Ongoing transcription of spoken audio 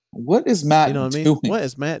What is Matt You know what I doing? mean? What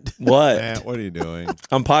is Matt? What? Matt, what are you doing?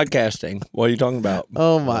 I'm podcasting. What are you talking about?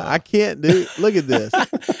 Oh my! I can't do. Look at this.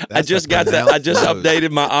 I just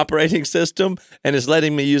updated my operating system, and it's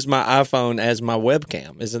letting me use my iPhone as my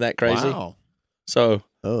webcam. Isn't that crazy? Wow. So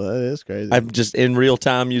Oh, that is crazy. I'm just in real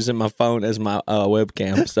time using my phone as my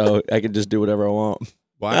webcam, so I can just do whatever I want.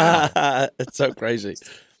 Wow. It's so crazy.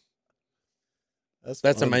 That's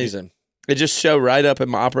funny. amazing. It just showed right up in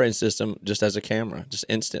my operating system just as a camera, just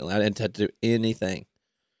instantly. I didn't have to do anything.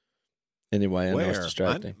 Anyway, I know it's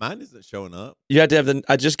distracting. Mine isn't showing up. You had to have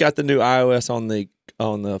I just got the new iOS on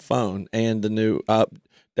the phone and the new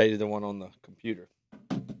updated the one on the computer,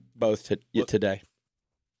 both today.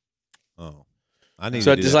 Oh, I need.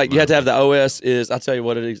 So to do just that like you have to have the OS is. I'll tell you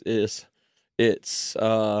what it is. It's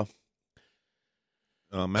Mountain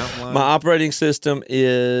Lion. my operating system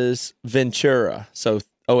is Ventura, so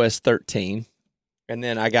OS 13. And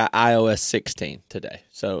then I got iOS 16 today.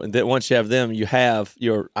 So and then once you have them, you have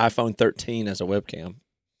your iPhone 13 as a webcam.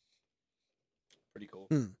 Pretty cool.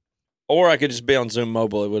 Or I could just be on Zoom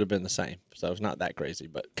Mobile. It would have been the same. So it's not that crazy,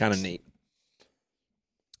 but kind of neat.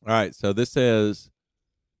 All right. So this says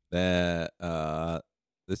that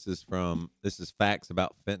this is facts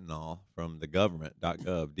about fentanyl from the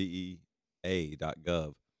government.gov,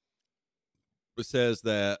 DEA.gov. It says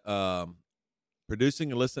that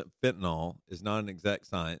producing illicit fentanyl is not an exact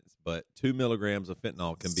science, but 2 milligrams of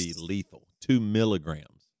fentanyl can be lethal. 2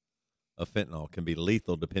 milligrams of fentanyl can be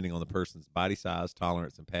lethal depending on the person's body size,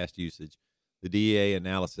 tolerance, and past usage. The DEA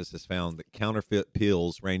analysis has found that counterfeit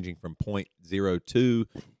pills ranging from 0.02 to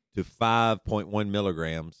 5.1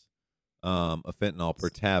 milligrams of fentanyl per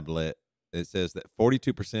tablet. It says that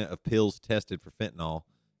 42% of pills tested for fentanyl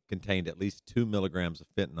contained at least 2 milligrams of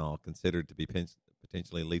fentanyl, considered to be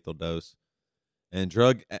potentially lethal dose. And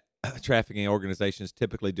drug trafficking organizations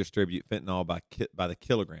typically distribute fentanyl by the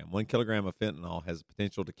kilogram. 1 kilogram of fentanyl has the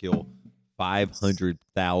potential to kill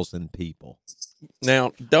 500,000 people.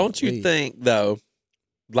 Now, don't you think, though,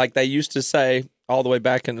 like they used to say all the way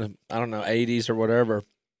back in the, 80s or whatever,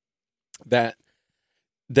 that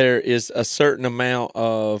there is a certain amount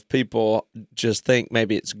of people just think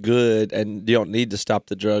maybe it's good and you don't need to stop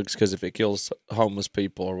the drugs because if it kills homeless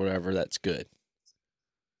people or whatever, that's good.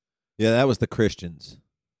 Yeah, that was the Christians.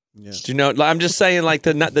 Yeah. Do you know? I'm just saying, like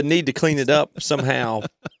the need to clean it up somehow.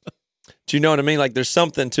 Do you know what I mean? Like, there's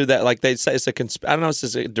something to that. Like they say, it's I don't know if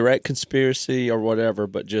it's a direct conspiracy or whatever,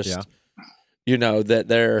 but just that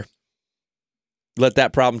they're let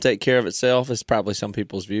that problem take care of itself is probably some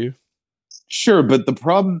people's view. Sure, but the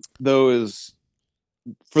problem though is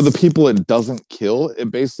for the people it doesn't kill, it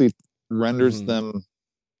basically renders them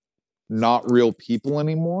not real people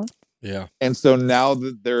anymore. Yeah. And so now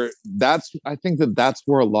that I think that's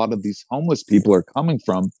where a lot of these homeless people are coming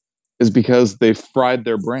from, is because they've fried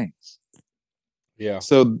their brains. Yeah.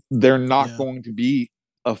 So they're not going to be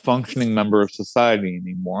a functioning member of society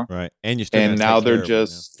anymore. Right. And now they're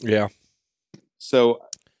just So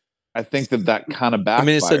I think that kind of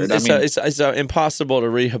backfired. It's impossible to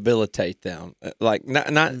rehabilitate them. Like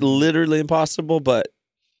not literally impossible, but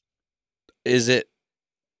is it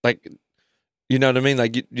like, you know what I mean?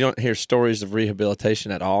 Like you don't hear stories of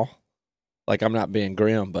rehabilitation at all. Like I'm not being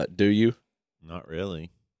grim, but do you? Not really.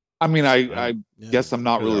 I mean, I guess I'm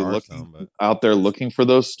not really out there looking for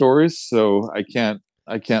those stories, so I can't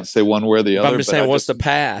say one way or the other. I'm just saying, what's the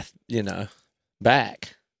path?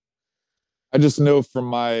 Back. I just know from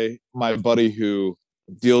my buddy who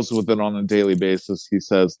deals with it on a daily basis. He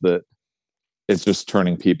says that it's just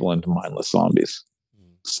turning people into mindless zombies.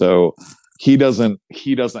 So he doesn't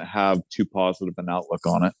have too positive an outlook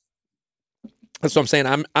on it. That's what I'm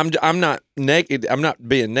saying. I'm not negative. I'm not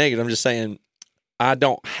being negative. I'm just saying I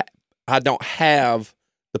don't have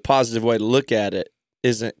the positive way to look at it.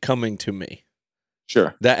 Isn't coming to me.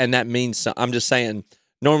 Sure. That means something. I'm just saying.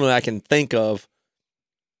 Normally, I can think of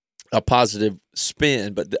a positive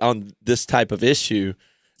spin, but on this type of issue,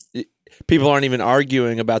 people aren't even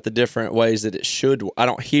arguing about the different ways that it should. I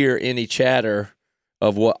don't hear any chatter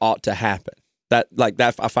of what ought to happen. That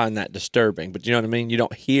I find that disturbing. But you know what I mean? You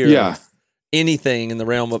don't hear anything in the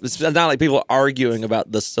realm of, it's not like people are arguing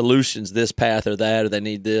about the solutions, this path or that, or they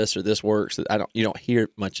need this or this works. You don't hear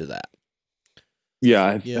much of that. Yeah,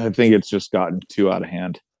 I think it's just gotten too out of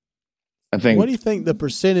hand. I think. What do you think the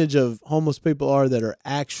percentage of homeless people are that are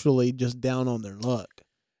actually just down on their luck?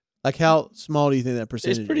 Like, how small do you think that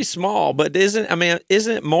percentage is? It's pretty small, but isn't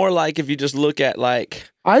it more like if you just look at like...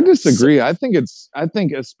 I disagree. I think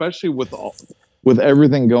especially with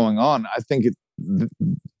everything going on, I think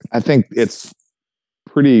it's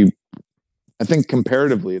pretty, I think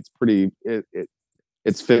comparatively it's pretty,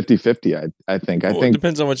 it's 50-50. I think. I Well, it think.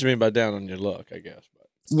 depends on what you mean by down on your luck, I guess.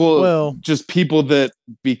 But. Well, just people that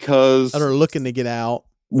because that are looking to get out.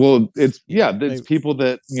 Well, it's Maybe. people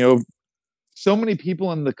that so many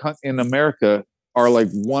people in America are like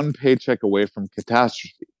one paycheck away from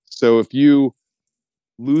catastrophe. So if you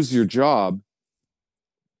lose your job,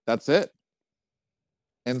 that's it.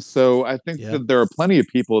 And so I think that there are plenty of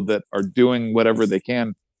people that are doing whatever they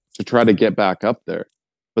can to try to get back up there.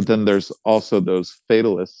 But then there's also those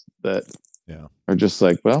fatalists that are just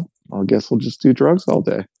like, well, I guess we'll just do drugs all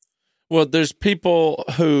day. Well, there's people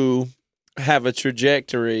who have a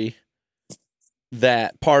trajectory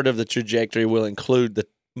that part of the trajectory will include the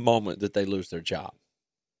moment that they lose their job.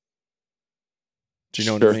 Do you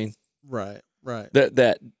know what I mean? Right.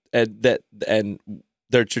 That and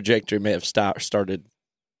their trajectory may have started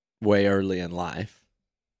way early in life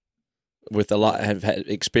with have had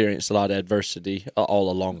experienced a lot of adversity all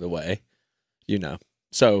along the way,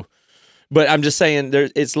 So, but I'm just saying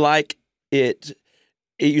it's like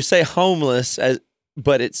you say homeless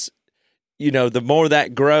but it's, the more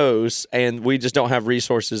that grows and we just don't have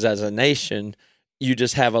resources as a nation, you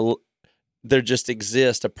just have there just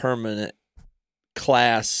exists a permanent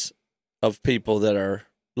class of people that are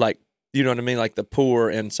like, you know what I mean? Like the poor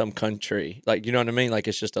in some country, like, you know what I mean? Like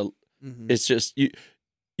it's just it's just, you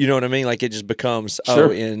know what I mean? Like it just becomes,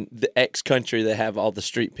 in the X country, they have all the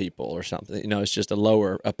street people or something, it's just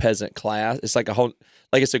a peasant class. It's like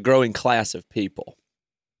it's a growing class of people.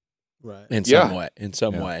 Right. In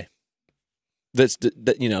some way. That's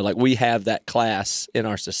like we have that class in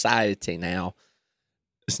our society now.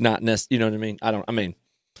 It's not you know what I mean?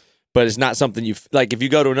 But it's not something like if you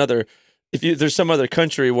go to there's some other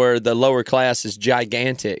country where the lower class is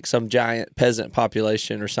gigantic, some giant peasant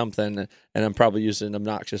population or something, and I'm probably using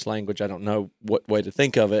obnoxious language. I don't know what way to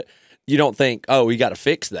think of it. You don't think, oh, we got to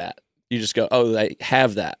fix that. You just go, oh, they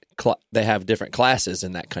have that. They have different classes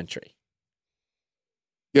in that country.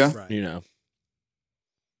 Yeah. Right.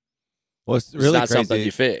 What's really not crazy something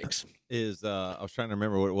you fix. Is I was trying to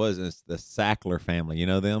remember what it was. And it's the Sackler family. You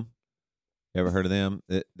know them? You ever heard of them?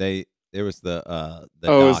 There was the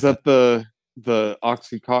is that the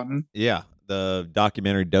Oxycontin? Yeah, the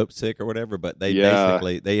documentary Dope Sick or whatever. But they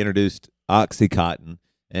basically they introduced Oxycontin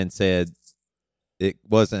and said it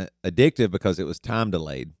wasn't addictive because it was time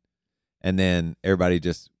delayed, and then everybody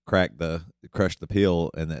just crushed the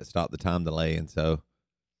pill and that stopped the time delay, and so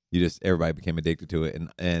everybody became addicted to it,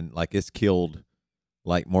 and like it's killed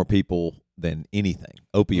like more people than anything.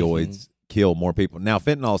 Opioids kill more people. Now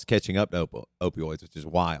fentanyl's catching up to opioids, which is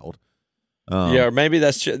wild. Or maybe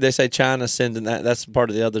they say China sending that. That's part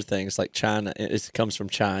of the other thing. It's like China. It comes from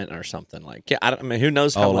China or something like. Yeah, I mean, who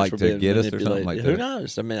knows how much like we're to being get us manipulated? or something like Who that.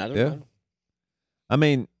 knows? I mean, I don't know. I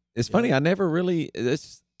mean, it's funny. I never really.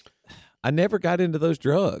 I never got into those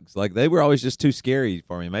drugs. Like they were always just too scary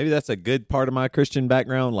for me. Maybe that's a good part of my Christian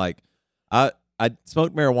background. Like I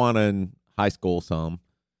smoked marijuana in high school some,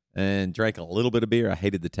 and drank a little bit of beer. I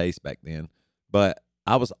hated the taste back then, but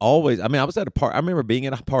I was always. I was at a party. I remember being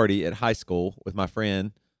at a party at high school with my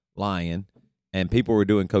friend Lion, and people were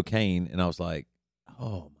doing cocaine, and I was like,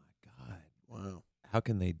 "Oh my god, wow! How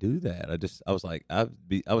can they do that?" I was like, I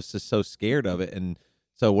was just so scared of it, and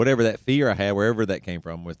so whatever that fear I had, wherever that came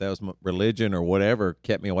from, if that was religion or whatever,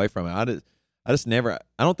 kept me away from it. I just never.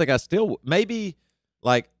 I don't think I still. Maybe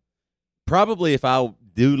like probably if I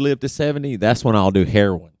do live to 70, that's when I'll do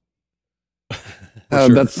heroin. Sure.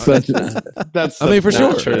 That's I mean, for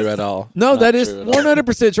sure. Not true at all. No, Not that is true at all.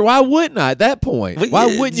 100% true. Why wouldn't I at that point? Well, Why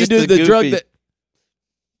yeah, wouldn't you just do the the drug goofy- that?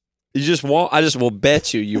 You just won't. I just will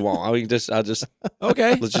bet you won't. I'll just.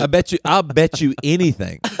 Okay, Let's just- I'll bet you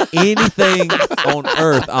anything on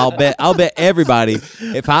earth. I'll bet everybody.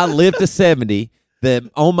 If I live to 70,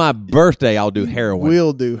 then on my birthday I'll do heroin.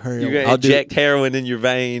 We'll do heroin. You're gonna inject heroin in your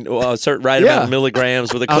vein, a certain amount of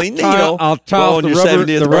milligrams with a clean needle. I'll toss on the your rubber,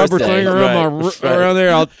 70th the rubber birthday. thing around Right. around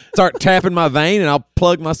there. I'll start tapping my vein and I'll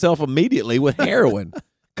plug myself immediately with heroin.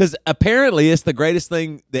 Because apparently it's the greatest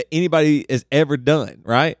thing that anybody has ever done,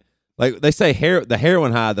 right? Like they say the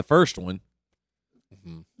heroin high, the first one.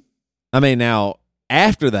 Mm-hmm. I mean, now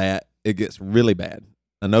after that, it gets really bad.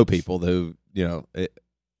 I know people who,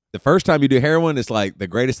 the first time you do heroin, it's like the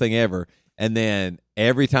greatest thing ever. And then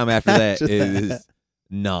every time after that, it is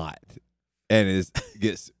not. And it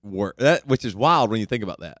gets worse. Which is wild when you think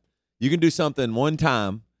about that. You can do something one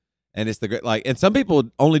time, and it's the great, and some people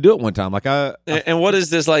only do it one time. Like And what is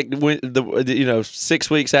this like? When 6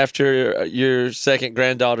 weeks after your second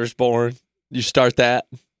granddaughter's born, you start that?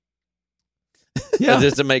 Yeah,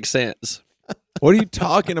 Does it make sense? What are you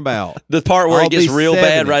talking about? The part where I'll it gets be real 70.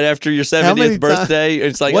 bad right after your many 70th birthday.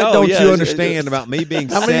 It's like, What oh, don't yeah, you understand about me being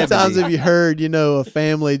How 70? many times have you heard, a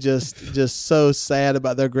family just so sad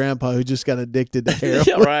about their grandpa who just got addicted to heroin?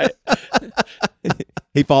 Yeah, right.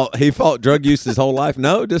 He fought drug use his whole life.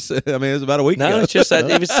 No, it was about a week No, ago. it's just that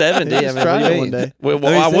he was 70. He just tried it one day. Well, No,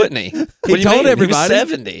 he why said- wouldn't he? What do you told mean? everybody. He was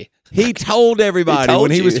 70. He told everybody He told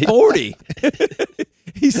when he you. was 40.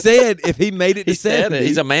 He said if he made it to He said 70, it.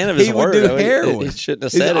 He's a man of his he word. would do though. He heroin. shouldn't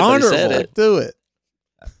have He's said it, but he said honorable. it. Do it.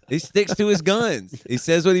 He sticks to his guns. He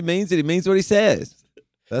says what he means, and he means what he says.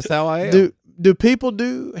 That's how I am. Do people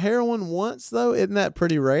do heroin once though? Isn't that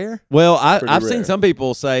pretty rare? Well, Pretty I've rare. seen some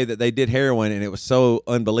people say that they did heroin, and it was so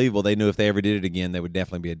unbelievable. They knew if they ever did it again, they would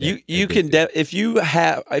definitely be addicted. You can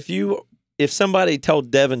if somebody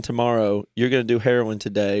told Devin tomorrow you're going to do heroin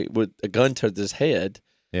today with a gun to his head,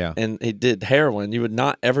 yeah. and he did heroin, you would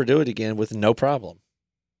not ever do it again with no problem.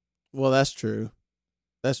 Well, that's true.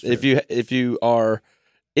 That's true. If you are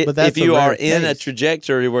But that's if you a rare are in a case.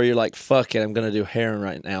 trajectory where you're like, fuck it, I'm going to do heroin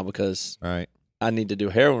right now because Right. I need to do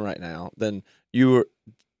heroin right now, then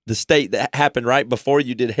the state that happened right before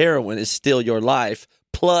you did heroin is still your life.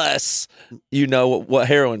 Plus, you know what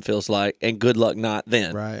heroin feels like, and good luck not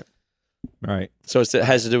then. Right. Right. So it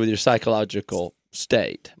has to do with your psychological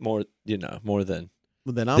state more than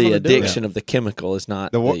Well, then I'm the gonna do it. addiction of the chemical is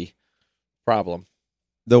not the problem.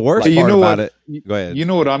 The worst But you part know about what? it. Go ahead. You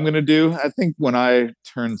know what I'm going to do? I think when I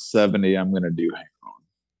turn 70, I'm going to do You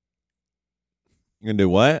gonna do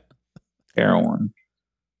what? heroin.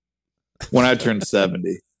 When I turn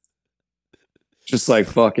 70. Just like,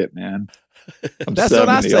 fuck it, man. I'm That's 70. what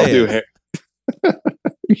I I'll said. do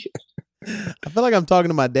I feel like I'm talking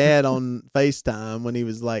to my dad on FaceTime when he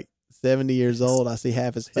was like 70 years old. I see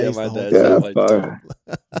half his face. my the whole dad's time.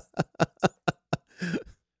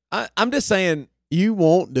 I'm just saying. You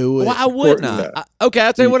won't do it. Why wouldn't course I? Okay,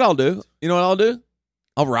 I'll tell you what I'll do. You know what I'll do?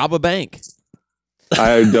 I'll rob a bank.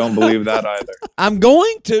 I don't believe that either. I'm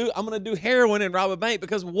going to. I'm going to do heroin and rob a bank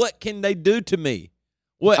because what can they do to me?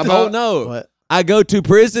 What? How about- Oh no! What? I go to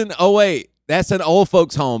prison. Oh wait, that's an old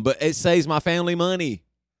folks' home, but it saves my family money.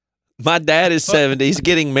 My dad is 70. He's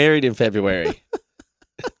getting married in February.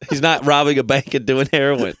 He's not robbing a bank and doing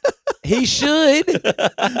heroin. He should.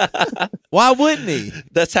 Why wouldn't he?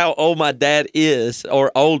 That's how old my dad is,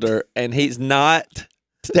 or older, and he's not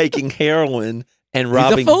taking heroin and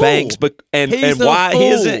robbing fool. banks. But and He's a why he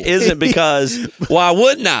fool. isn't because why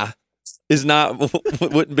wouldn't I? Is not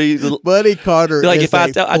wouldn't be Buddy Carter. like is if I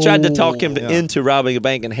a tried to talk him fool. into robbing a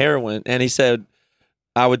bank and heroin, and he said,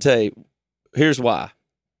 I would say, here's why.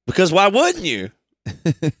 Because why wouldn't you?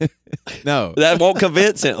 No. That won't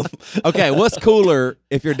convince him. Okay, what's cooler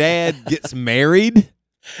if your dad gets married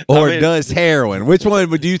or I mean- does heroin? Which one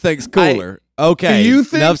would you think's cooler? Do Okay, you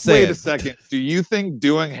think, enough wait said. a second, do you think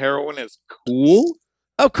doing heroin is cool?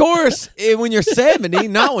 Of course, when you're 70,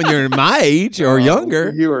 not when you're my age or Oh,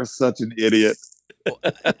 younger. You are such an idiot.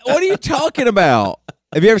 What are you talking about?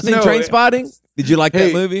 Have you ever seen No, Train Spotting? Did you like that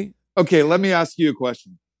Hey, movie? Okay, let me ask you a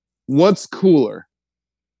question. What's cooler?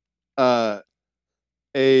 A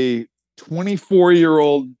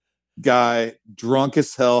 24-year-old guy drunk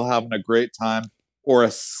as hell having a great time, or a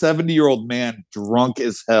 70-year-old man drunk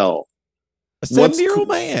as hell? A what's 70-year-old cool-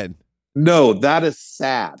 man. No, that is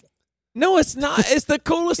sad. No, it's not. It's the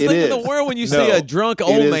coolest It thing in the is. world when you No, see a drunk it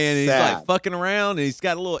old is man and he's like sad. fucking around and he's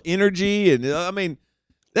got a little energy. And I mean,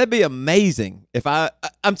 that'd be amazing if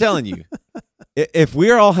I'm telling you, if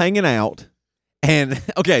we're all hanging out and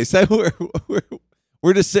okay, so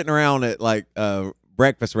we're just sitting around at like a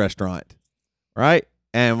breakfast restaurant, right?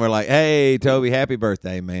 And we're like, hey, Toby, happy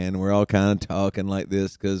birthday, man. We're all kind of talking like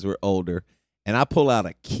this because we're older. And I pull out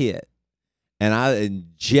a kit. And I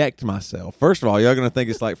inject myself. First of all, y'all gonna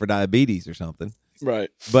think it's like for diabetes or something,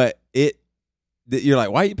 Right. but you're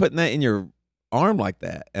like, why are you putting that in your arm like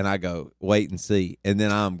that? And I go, wait and see, and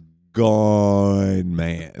then I'm gone,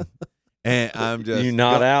 man, and I'm just You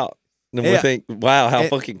nod out. And we Yeah. think, wow, how And-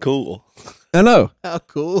 fucking cool. I know, How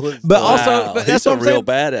cool is But that? also- Wow, but he's that's what a I'm real saying.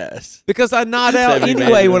 badass. because I nod out 70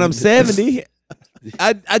 anyway man. when I'm 70.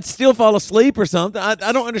 I'd still fall asleep or something. I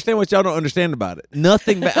don't understand what y'all don't understand about it.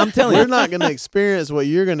 Nothing. I'm telling We're you, not going to experience what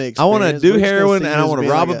you're going to I experience. want to do We're just gonna heroin see and you I as want to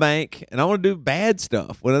being rob like a bank and I want to do bad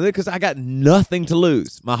stuff because I got nothing to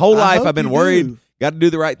lose. My whole life hope I've been you worried. do. Got to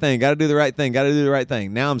do the right thing. Got to do the right thing. Got to do the right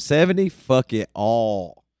thing. Now I'm 70. Fuck it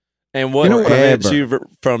all. And what You know what? prevents Forever.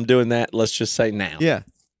 you from doing that? Let's just say now. Yeah.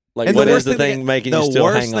 Like, And what the is worst the thing thing making The you still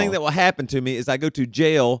worst hang thing on? that will happen to me is I go to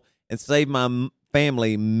jail and save my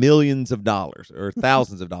family millions of dollars or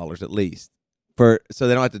thousands of dollars at least so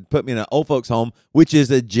they don't have to put me in an old folks home, which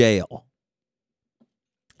is a jail.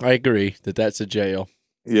 I agree that that's a jail.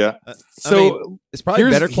 Yeah. I So mean, it's probably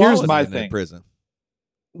better quality my than in thing. prison.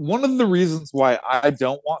 One of the reasons why I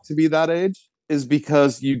don't want to be that age is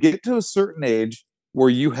because you get to a certain age where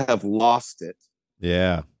you have lost it.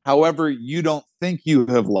 Yeah. However, you don't think you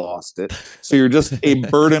have lost it. So you're just a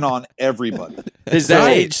burden on everybody. Is that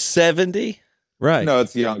age 70? Right. No,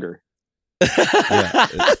 it's younger.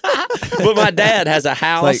 But my dad has a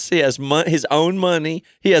house. He has his own money.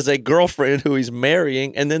 He has a girlfriend who he's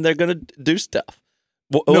marrying, and then they're going to do stuff.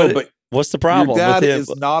 But what's the problem? Your dad with him?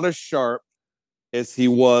 is not as sharp as he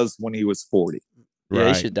was when he was 40. Yeah,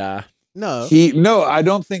 he should die. No, I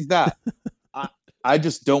don't think that. I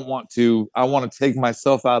just don't want to. I want to take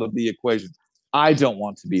myself out of the equation. I don't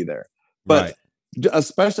want to be there. But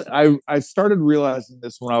especially, I started realizing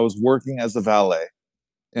this when I was working as a valet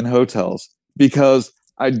in hotels, because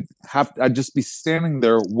I'd just be standing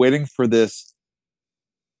there waiting for this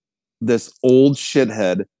old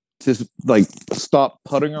shithead to like stop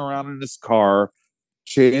putting around in his car,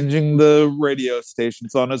 changing the radio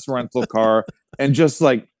stations on his rental car, and just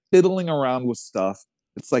like fiddling around with stuff.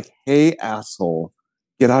 It's like, hey, asshole,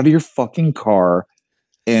 get out of your fucking car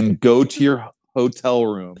and go to your hotel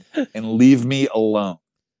room and leave me alone.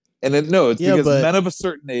 And it's because men of a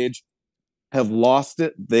certain age have lost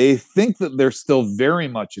it. They think that they're still very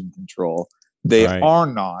much in control. They are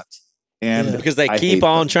not. And because they keep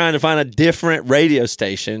on trying to find a different radio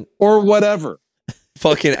station. Or whatever.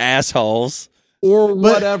 Fucking assholes. Or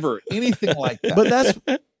whatever. Anything like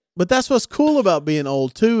that. But that's what's cool about being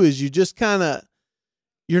old too, is you just kind of,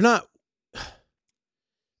 you're not,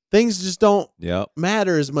 things just don't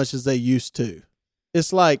matter as much as they used to.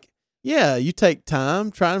 It's like, yeah, you take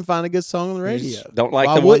time, try and find a good song on the radio. Don't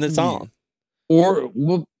like the one that's on.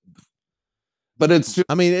 But it's just,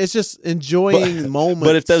 I mean, it's just enjoying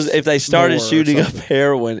moments. But if they started shooting up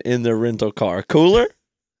heroin in their rental car, cooler?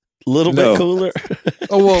 Little bit cooler?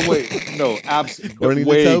 Oh, well, wait. No, absolutely. According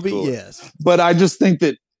to Toby, cooler. Yes. But I just think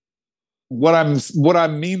that what I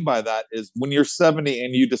mean by that is when you're 70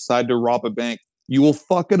 and you decide to rob a bank, you will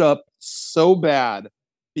fuck it up so bad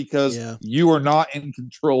because you are not in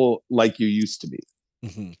control like you used to be.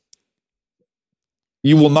 Mm-hmm.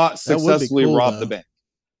 You will not successfully rob the bank.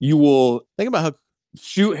 You will think about how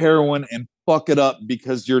shoot heroin and fuck it up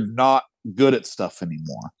because you're not good at stuff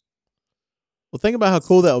anymore. Well, think about how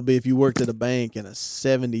cool that would be if you worked at a bank and a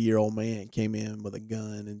 70-year-old man came in with a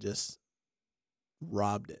gun and just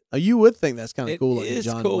robbed it. You would think that's kind of cool, like a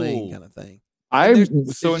John Wayne kind of thing.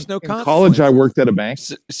 In college, I worked at a bank.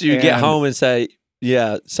 So you get home and say,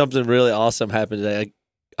 yeah, something really awesome happened today.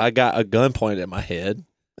 I got a gun pointed at my head.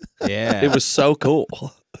 Yeah. It was so cool.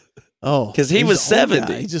 Oh, because he was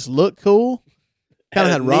 70. He just looked cool. Kind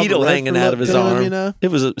of had a needle hanging out of his arm. It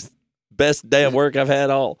was the best day of work I've had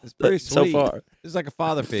it's pretty so sweet. far. It's like a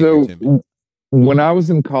father figure to me. When I was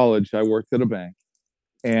in college, I worked at a bank,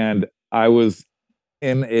 and I was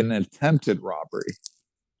in an attempted robbery.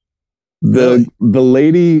 The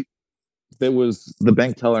lady that was the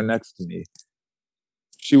bank teller next to me,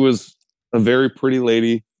 she was a very pretty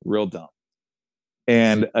lady, real dumb.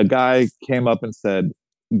 And a guy came up and said,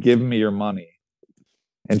 "Give me your money."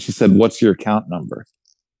 And she said, "What's your account number?"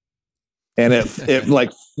 And it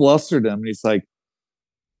like flustered him. And he's like,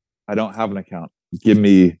 "I don't have an account. Give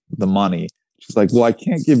me the money." She's like, "Well, I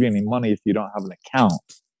can't give you any money if you don't have an account."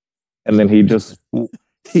 And then he just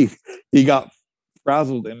he got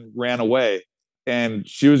frazzled and ran away. And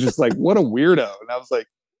she was just like, "What a weirdo." And I was like,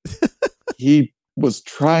 he was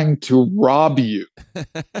trying to rob you.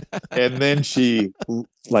 And then she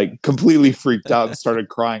like completely freaked out and started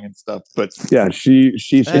crying and stuff. But yeah, she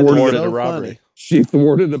thwarted a robbery. She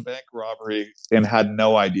thwarted a bank robbery and had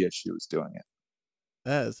no idea she was doing it.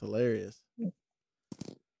 That is hilarious.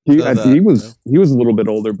 He was a little bit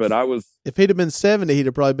older, but I was. If he'd have been 70, he'd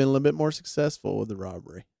have probably been a little bit more successful with the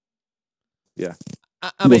robbery. Yeah,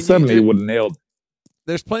 I mean, 70 would have nailed.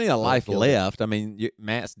 There's plenty of life left. I mean,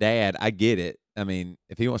 Matt's dad, I get it. I mean,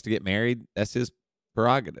 if he wants to get married, that's his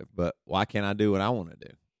prerogative. But why can't I do what I want to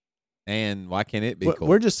do? And why can't it be cool?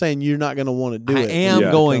 We're just saying you're not going to want to do it. I am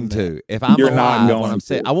going to. If I'm alive when I'm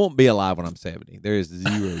 70, I won't be alive when I'm 70. There is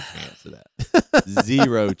zero chance of that.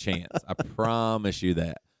 Zero chance. I promise you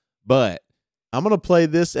that. But I'm going to play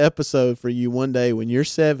this episode for you one day when you're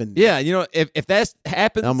 70. Yeah, you know, if that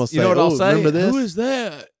happens, I'm gonna say, you know what I'll say? Remember this? Who is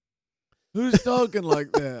that? Who's talking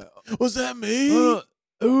like that? Was that me?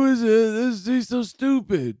 Who is it? He's so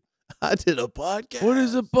stupid. I did a podcast. What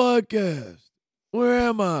is a podcast? Where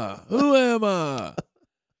am I? Who am I?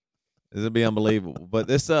 This will be unbelievable. But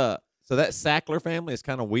this so that Sackler family is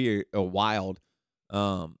kind of weird or wild.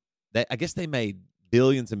 That I guess they made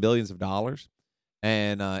billions and billions of dollars.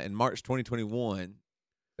 And in March 2021,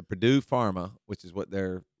 the Purdue Pharma, which is what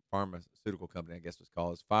their pharmaceutical company, I guess was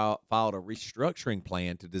called, filed a restructuring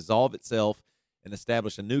plan to dissolve itself and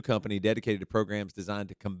establish a new company dedicated to programs designed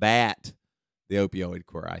to combat the opioid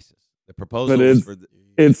crisis. The proposal was for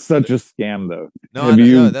it's such a scam, though.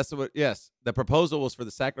 No, that's what. Yes, the proposal was for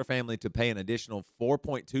the Sackler family to pay an additional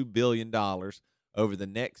 $4.2 billion over the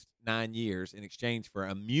next 9 years in exchange for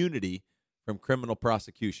immunity from criminal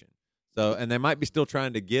prosecution. So, and they might be still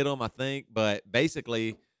trying to get them, I think, but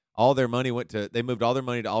basically, all their money they moved all their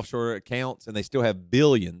money to offshore accounts, and they still have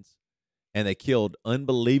billions, and they killed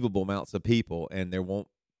unbelievable amounts of people, and there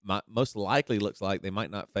most likely looks like they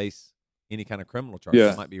might not face any kind of criminal charge.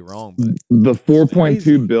 Yeah. I might be wrong, but the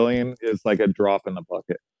 4.2 billion is like a drop in the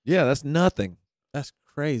bucket. Yeah, that's nothing. That's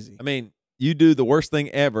crazy. I mean, you do the worst thing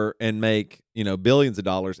ever and make, billions of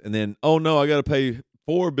dollars, and then, oh no, I got to pay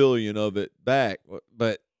 $4 billion of it back,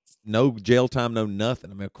 but no jail time, no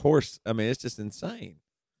nothing. I mean, of course, it's just insane.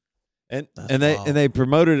 And they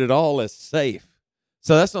promoted it all as safe.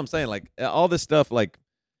 So that's what I'm saying. Like all this stuff, like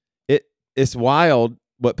it's wild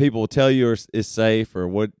what people will tell you is safe or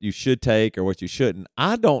what you should take or what you shouldn't.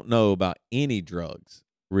 I don't know about any drugs,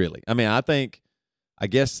 really. I mean, I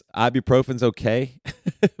guess ibuprofen's okay,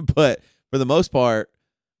 but for the most part,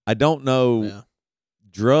 I don't know. Yeah.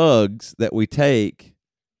 Drugs that we take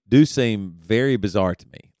do seem very bizarre to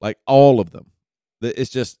me. Like all of them. It's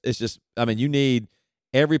just, you need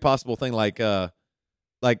every possible thing. Like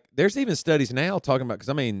there's even studies now talking about,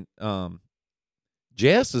 because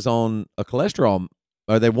Jess is on a cholesterol,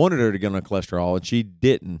 or they wanted her to get on a cholesterol, and she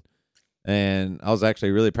didn't. And I was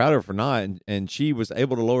actually really proud of her for not. And she was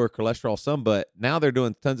able to lower cholesterol some, but now they're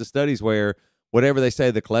doing tons of studies where whatever they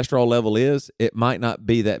say the cholesterol level is, it might not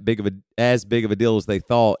be that as big of a deal as they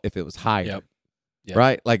thought if it was higher. Yep.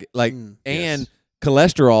 Right? And yes.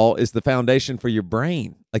 Cholesterol is the foundation for your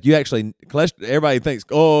brain. Like you actually, everybody thinks,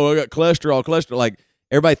 oh, I got cholesterol. Like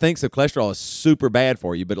everybody thinks that cholesterol is super bad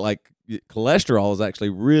for you, but like cholesterol is actually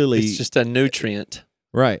really. It's just a nutrient.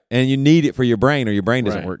 Right. And you need it for your brain or your brain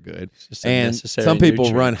doesn't work good. And some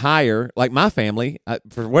people run higher. Like my family,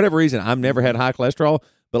 for whatever reason, I've never had high cholesterol,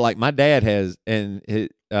 but like my dad has, and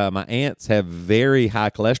my aunts have very high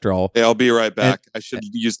cholesterol. Hey, I'll be right back. I should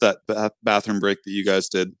use that bathroom break that you guys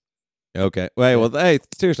did. Okay. Well, hey,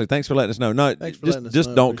 seriously, thanks for letting us know. No,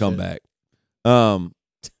 just don't come back.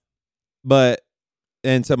 But,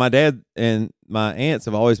 and so my dad and my aunts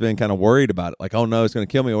have always been kind of worried about it. Like, oh no, it's going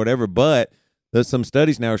to kill me or whatever. But there's some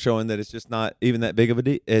studies now showing that it's just not even that big of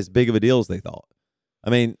as big of a deal as they thought. I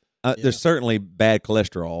mean, there's certainly bad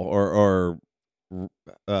cholesterol or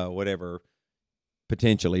whatever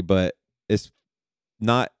potentially, but it's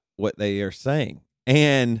not what they are saying.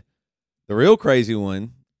 And the real crazy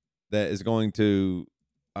one that is going to,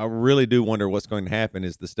 I really do wonder what's going to happen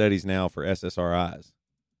is the studies now for SSRIs.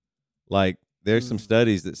 Like there's some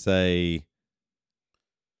studies that say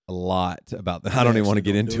a lot about that. I don't even want to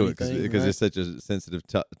get into it because it's such a sensitive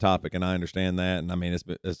topic, and I understand that. And I mean,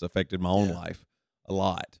 it's affected my own life a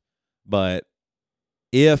lot. But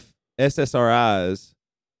if SSRIs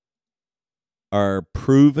are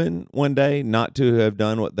proven one day not to have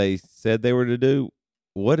done what they said they were to do,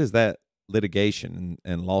 what does that litigation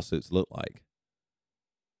and lawsuits look like?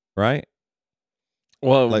 Right?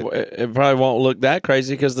 Well, it probably won't look that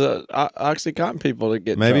crazy because the OxyContin people that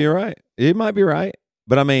get maybe trouble. You're right. It might be right,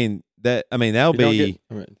 but that'll be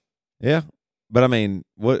yeah. But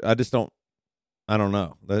what I just don't. I don't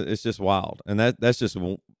know. It's just wild, and that's just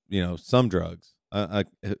some drugs.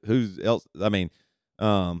 Who's else? The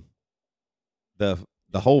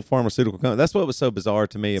whole pharmaceutical company. That's what was so bizarre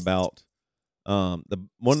to me about one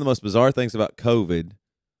of the most bizarre things about COVID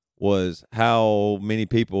was how many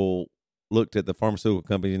people looked at the pharmaceutical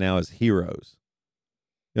companies now as heroes.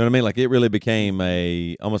 You know what I mean? Like it really became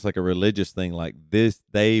almost like a religious thing. Like this,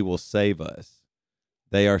 they will save us.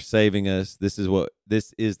 They are saving us. This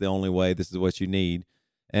is the only way. This is what you need.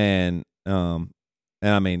 And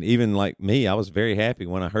even like me, I was very happy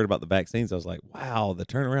when I heard about the vaccines. I was like, wow, the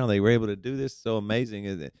turnaround, they were able to do this. So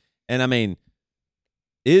amazing. And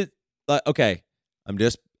okay, I'm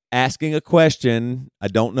just asking a question. I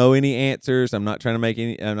don't know any answers. I'm not trying to make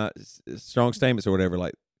I'm not strong statements or whatever.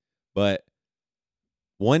 But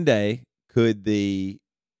one day, could the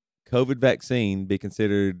COVID vaccine be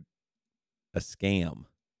considered a scam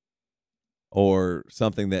or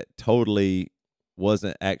something that totally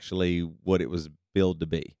wasn't actually what it was billed to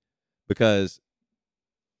be? Because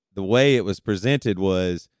the way it was presented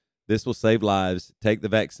was, this will save lives. Take the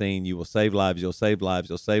vaccine. You will save lives. You'll save lives.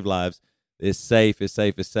 You'll save lives. It's safe. It's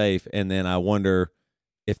safe. It's safe. And then I wonder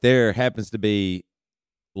if there happens to be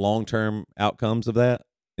long-term outcomes of that?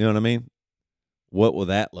 You know what I mean? What will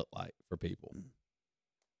that look like for people?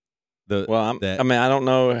 I don't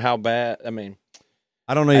know how bad. I mean,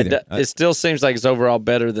 I don't know either. It still seems like it's overall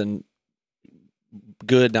better than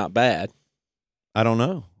good, not bad. I don't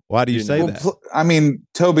know. Why do you say that? I mean,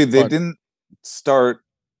 Toby, they didn't start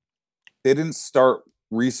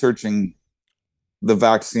researching the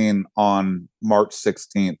vaccine on March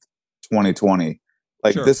 16th, 2020.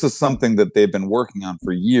 Like, Sure. This is something that they've been working on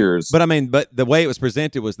for years. But I mean, but the way it was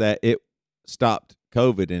presented was that it stopped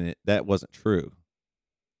COVID, and that wasn't true.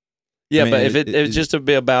 Yeah, I mean, but if it was just to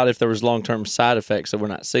be about if there was long-term side effects that we're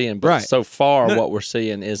not seeing, but right. So far what we're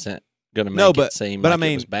seeing isn't going to make it seem like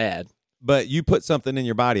it was bad. But you put something in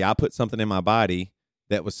your body. I put something in my body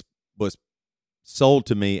that was sold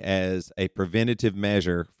to me as a preventative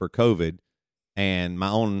measure for COVID, and my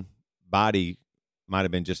own body might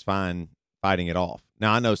have been just fine fighting it off.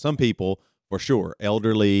 Now, I know some people, for sure,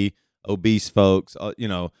 elderly, obese folks,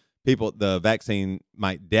 people, the vaccine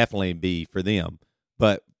might definitely be for them,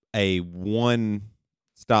 but a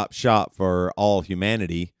one-stop shop for all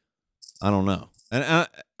humanity, I don't know. And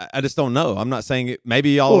I just don't know. I'm not saying it. Maybe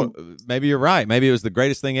you're right. Maybe it was the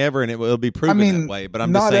greatest thing ever, and it will be proven that way. But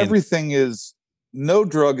I'm just saying, not everything is. No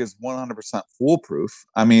drug is 100% foolproof.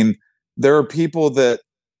 I mean, there are people that,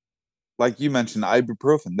 like you mentioned,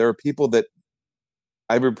 ibuprofen. There are people that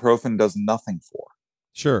ibuprofen does nothing for.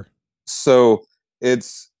 Sure. So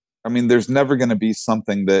there's never going to be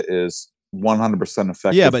something that is 100%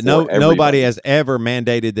 effective. Yeah, but nobody has ever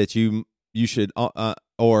mandated that you should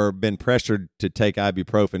or been pressured to take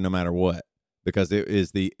ibuprofen no matter what, because it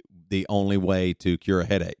is the only way to cure a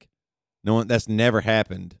headache. No one, that's never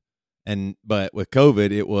happened. But with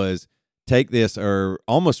COVID, it was take this, or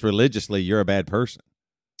almost religiously, you're a bad person,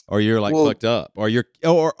 or you're fucked up, or you're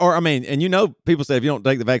and people say if you don't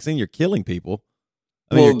take the vaccine, you're killing people.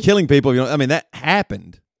 You're killing people. That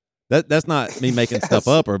happened. That's not me making stuff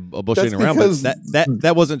up or bullshitting around, but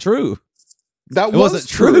that wasn't true. That wasn't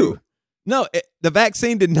true. No, the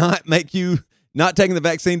vaccine did not make you. Not taking the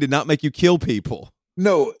vaccine did not make you kill people.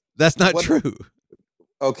 No, that's not true.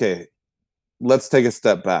 Okay, let's take a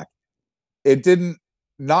step back. It didn't.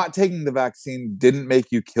 Not taking the vaccine didn't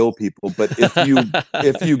make you kill people, but if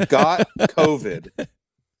you got COVID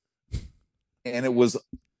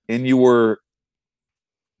and you were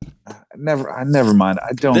never mind.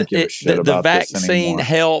 I don't give a shit about this anymore. The vaccine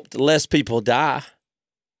helped less people die.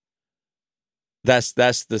 That's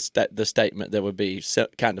the statement that would be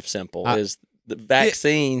kind of simple. Is the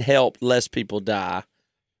vaccine helped less people die,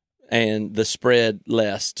 and the spread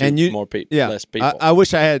less to more people. Yeah, less people. I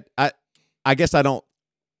wish I had. I guess I don't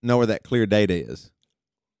know where that clear data is.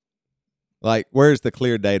 Like, where's the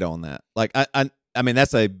clear data on that? Like, I mean,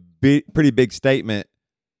 that's a pretty big statement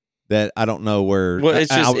that I don't know where. Well, it's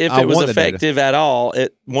just if it was effective at all,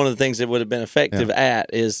 one of the things it would have been effective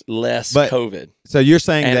at is less COVID. So you're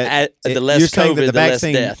saying that the less COVID, the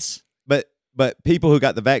vaccine, less deaths. But people who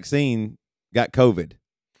got the vaccine got COVID.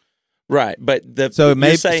 Right, but maybe the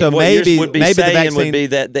vaccine would be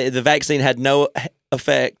that the vaccine had no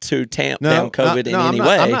effect to tamp down COVID in any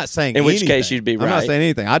way. I'm not saying in which anything. case you'd be right. I'm not saying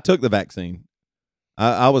anything. I took the vaccine.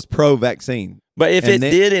 I was pro-vaccine. But if it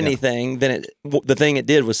did anything, then the thing it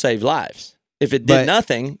did was save lives. If it did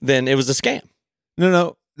nothing, then it was a scam.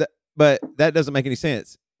 No. But that doesn't make any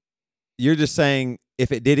sense. You're just saying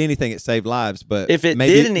if it did anything, it saved lives. But if it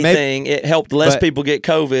did anything, it helped less people get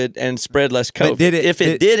COVID and spread less COVID. If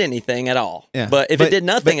it did anything at all. Yeah, but if it did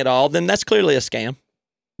nothing at all, then that's clearly a scam.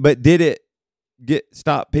 But did it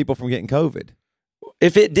stop people from getting COVID?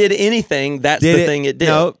 If it did anything, that's the thing it did.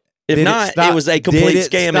 No. If not, it was a complete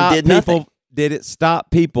scam and did nothing. Did it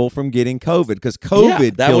stop people from getting COVID? Because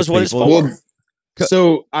COVID that was what people. it's for.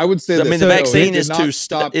 So I would say that. I mean, the vaccine is to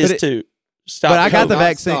stop. But I got the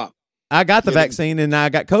vaccine. I got the vaccine and I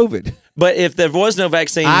got COVID. But if there was no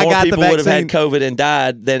vaccine, more people would have had COVID and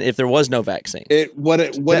died than if there was no vaccine. What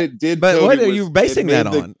it did. But what are you basing that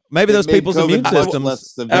on? Maybe those people's immune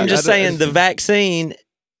systems. I'm just saying the vaccine.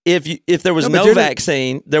 If there was no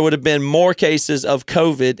vaccine, there would have been more cases of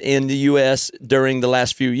COVID in the U.S. during the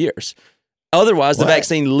last few years. Otherwise, the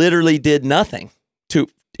vaccine literally did nothing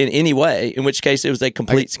in any way, in which case it was a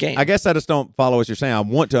complete scam. I guess I just don't follow what you're saying. I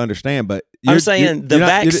want to understand, but I'm saying the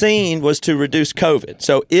vaccine was to reduce COVID.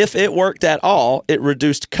 So if it worked at all, it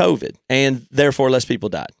reduced COVID, and therefore less people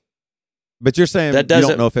died. But you're saying you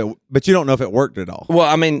don't know if it worked at all. Well,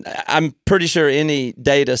 I mean, I'm pretty sure any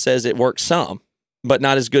data says it worked some. but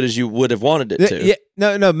not as good as you would have wanted it to.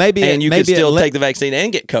 Yeah, no, maybe. And you maybe could still take the vaccine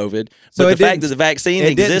and get COVID. So but the fact that the vaccine it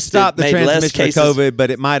didn't existed stop the made less transmission cases. of COVID,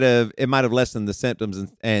 but it might have lessened the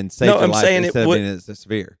symptoms and saved your I'm life saying instead it of would, being as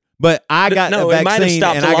severe. But I got the it might have vaccine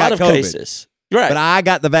stopped and a I lot got of COVID. cases. Right. But I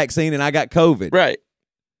got the vaccine and I got COVID. Right.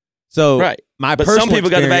 So right. my but personal some people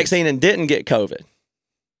got the experience- vaccine and didn't get COVID.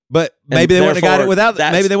 But maybe they wouldn't have got it therefore, without.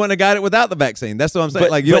 that's- Maybe they wouldn't have got it without the vaccine. That's what I'm saying.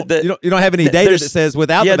 But- like you but don't have any data that says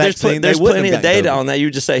without the vaccine there's they wouldn't plenty have of data gotten COVID. on that.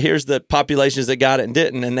 You just say here's the populations that got it and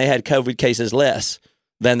didn't, and they had COVID cases less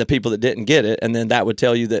than the people that didn't get it, and then that would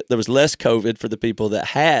tell you that there was less COVID for the people that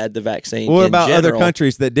had the vaccine. What in about other general.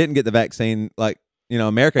 countries that didn't get the vaccine? Like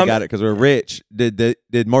America got it because we're rich. Did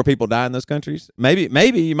more people die in those countries? Maybe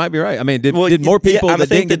you might be right. I mean, did more people that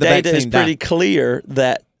didn't get the data vaccine is pretty die? clear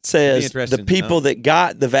that says interesting the to people know. that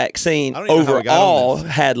got the vaccine I don't even know how we got on overall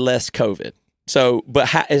this. had less COVID. So, but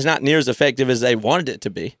it's not near as effective as they wanted it to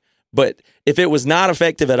be. But if it was not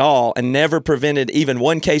effective at all and never prevented even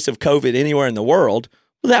one case of COVID anywhere in the world,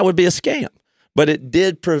 well, that would be a scam. But it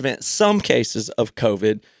did prevent some cases of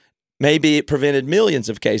COVID. Maybe it prevented millions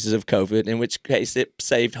of cases of COVID, in which case it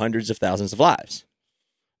saved hundreds of thousands of lives.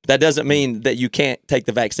 That doesn't mean that you can't take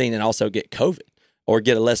the vaccine and also get COVID or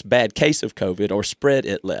get a less bad case of COVID or spread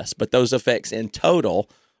it less. But those effects in total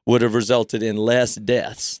would have resulted in less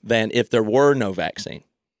deaths than if there were no vaccine.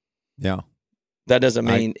 Yeah. That doesn't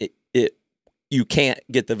mean you can't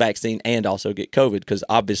get the vaccine and also get COVID, because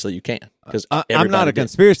obviously you can. Because I'm not a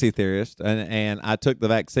conspiracy theorist, and I took the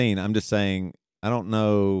vaccine. I'm just saying I don't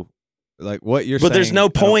know, like what you're saying. But there's no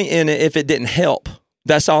point in it if it didn't help.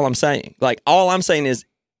 That's all I'm saying. Like all I'm saying is,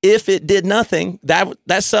 if it did nothing, that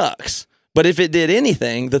sucks. But if it did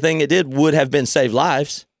anything, the thing it did would have been save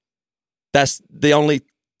lives. That's the only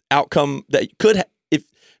outcome that could have,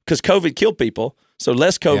 because COVID killed people. So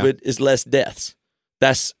less COVID is less deaths.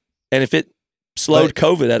 And if it slowed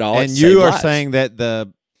COVID at all, and it you saved are lives. saying that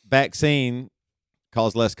the vaccine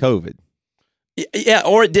caused less COVID. Yeah,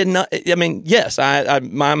 or it did not. I mean, yes,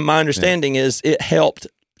 my understanding is it helped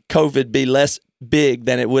COVID be less big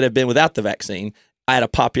than it would have been without the vaccine at a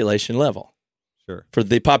population level. Sure. For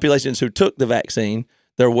the populations who took the vaccine,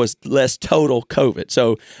 there was less total COVID.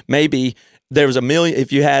 So maybe there was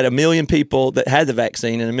if you had 1 million people that had the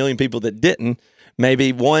vaccine and 1 million people that didn't,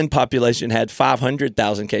 maybe one population had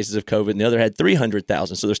 500,000 cases of COVID and the other had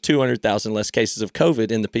 300,000. So there's 200,000 less cases of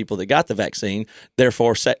COVID in the people that got the vaccine.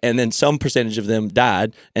 Therefore, and then some percentage of them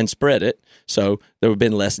died and spread it. So there would have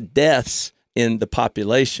been less deaths in the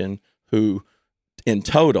population who, in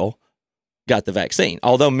total, got the vaccine.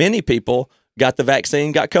 Although many people got the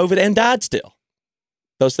vaccine, got COVID, and died still.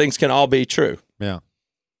 Those things can all be true. Yeah.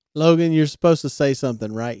 Logan, you're supposed to say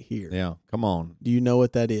something right here. Yeah. Come on. Do you know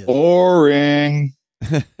what that is? Boring.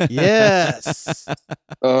 Yes.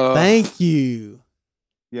 Thank you.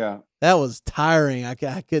 Yeah. That was tiring. I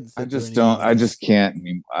couldn't sit I just through don't. anymore. I just can't.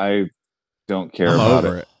 I don't care I'm about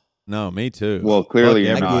over it. No, me too. Well, clearly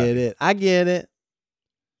you're I not. get it.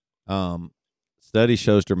 Study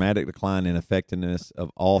shows dramatic decline in effectiveness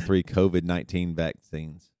of all 3 COVID-19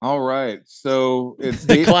 vaccines. All right. So it's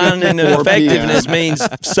Decline in 8:54 effectiveness PM. means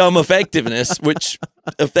some effectiveness, which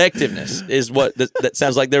effectiveness is what that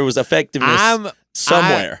sounds like there was effectiveness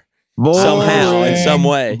somewhere, somehow, in some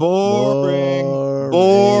way. Boring.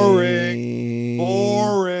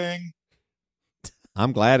 Boring.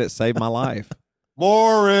 I'm glad it saved my life.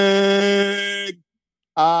 Boring.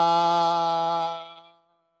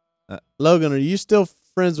 Logan, are you still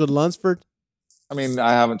friends with Lunsford I mean,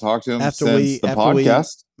 I haven't talked to him After since we- the after we-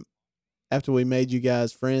 podcast. after we made you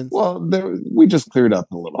guys friends? Well, we just cleared up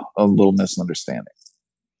a little misunderstanding.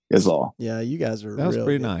 Is all. Yeah, you guys are That was real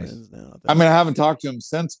pretty good nice. friends now. I mean, I haven't talked to him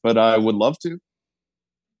since, but I would love to.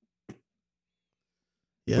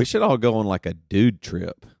 Yeah. We should all go on like a dude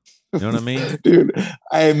trip. You know what I mean? Dude,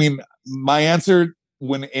 I mean, my answer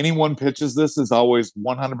when anyone pitches this is always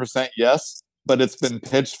 100% yes, but it's been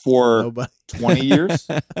pitched for Nobody. 20 years.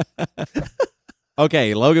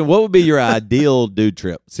 Okay, Logan, what would be your ideal dude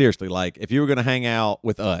trip? Seriously, like if you were going to hang out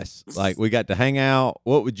with us, like we got to hang out,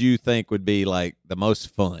 what would you think would be like the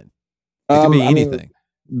most fun? It could be I mean, anything.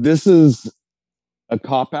 this is a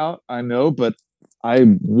cop out, I know, but I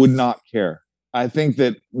would not care. I think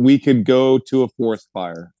that we could go to a forest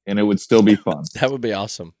fire and it would still be fun. That would be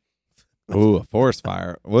awesome. Ooh, a forest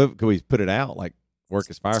fire. What could we put it out? Like work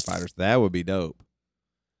as firefighters. That would be dope.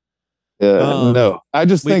 No, I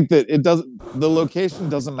just think that the location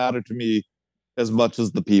doesn't matter to me as much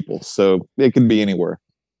as the people. So it could be anywhere.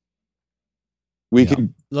 We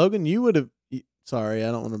could. Logan, you would have. Sorry,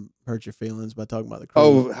 I don't want to hurt your feelings by talking about the cruise.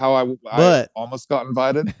 Oh, how I But- almost got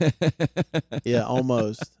invited. Yeah,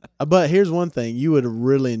 almost. But here's one thing: you would have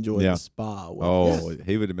really enjoyed the spa.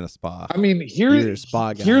 He would have been a spa. I mean, You're a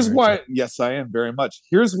spa guy, here's aren't why. you? Yes, I am very much.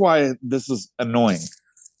 Here's why this is annoying.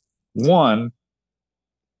 One,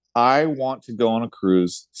 I want to go on a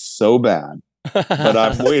cruise so bad, but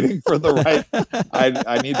I'm waiting for the right.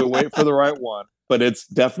 I need to wait for the right one. But it's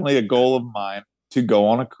definitely a goal of mine to go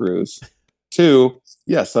on a cruise. 2,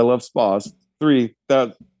 yes, I love spas. 3,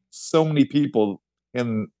 that so many people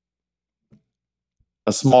in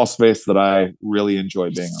a small space that I really enjoy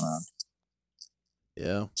being around.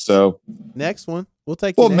 Yeah. So next one, we'll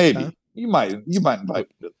take. You well, next maybe time. you might invite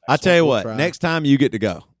me to the next I tell you We'll what, try. next time you get to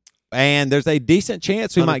go, and there's a decent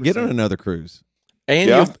chance we might get on 100%. another cruise.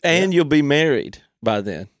 And you'll be married by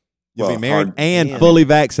then. You'll Well, be married hard- and Man. fully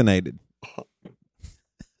vaccinated.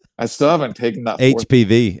 I still haven't taken that fourth.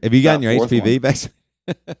 HPV. Have you gotten that your fourth HPV one. vaccine?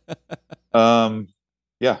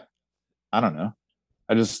 Yeah, I don't know.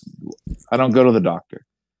 I don't go to the doctor.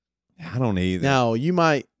 I don't either. Now you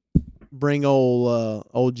might bring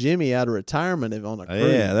old Jimmy out of retirement if on a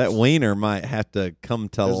cruise. Yeah, that wiener might have to come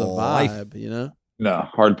to There's a life. vibe, you know. No,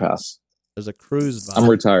 hard pass. There's a cruise vibe. I'm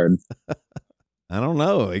retired. I don't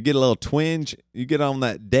know. You get a little twinge. You get on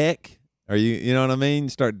that deck, or you know what I mean?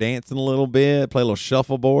 Start dancing a little bit, play a little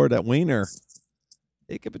shuffleboard. That wiener,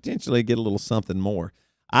 it could potentially get a little something more.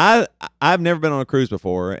 I've never been on a cruise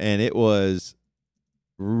before, and it was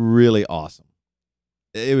really awesome.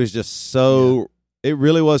 It was just so. It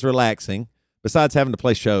really was relaxing. Besides having to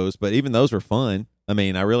play shows, but even those were fun. I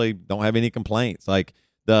mean, I really don't have any complaints. Like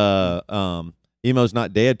the Emo's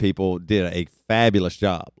Not Dead people did a fabulous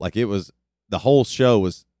job. Like it was. The whole show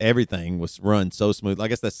was everything was run so smooth. I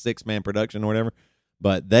guess that's 6-man production or whatever,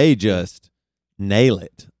 but they just nail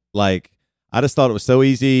it. Like I just thought it was so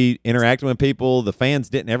easy interacting with people. The fans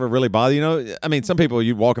didn't ever really bother. You know, I mean, some people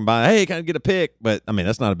you walking by, hey, can I get a pic? But I mean,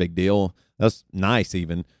 that's not a big deal. That's nice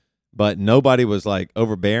even, but nobody was like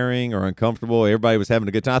overbearing or uncomfortable. Everybody was having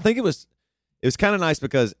a good time. I think it was kind of nice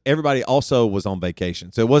because everybody also was on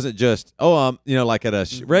vacation, so it wasn't just you know, like at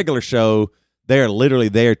a regular show. They're literally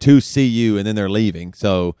there to see you, and then they're leaving.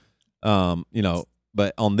 So, you know,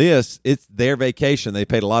 but on this, it's their vacation. They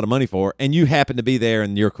paid a lot of money for, and you happen to be there,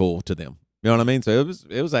 and you're cool to them. You know what I mean? So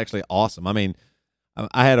it was actually awesome. I mean,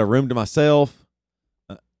 I had a room to myself.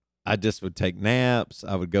 I just would take naps.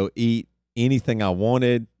 I would go eat anything I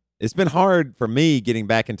wanted. It's been hard for me getting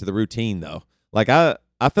back into the routine, though. Like I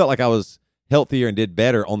felt like I was healthier and did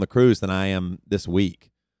better on the cruise than I am this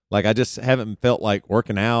week. Like I just haven't felt like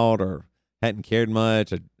working out or hadn't cared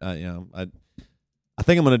much. I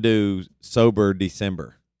think I'm going to do sober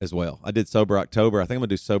December as well. I did sober October. I think I'm going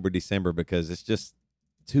to do sober December because it's just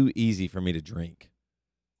too easy for me to drink.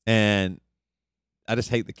 And I just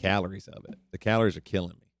hate the calories of it. The calories are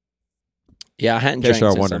killing me. Yeah, I hadn't drank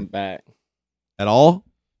since I'm back. At all?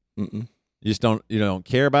 Mm-mm. You just don't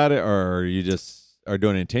care about it, or you just are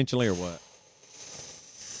doing it intentionally, or what?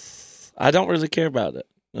 I don't really care about it.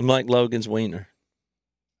 I'm like Logan's wiener.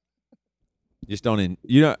 You just don't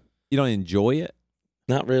you don't enjoy it?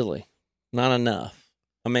 Not really. Not enough.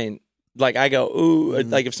 I mean, like I go, ooh,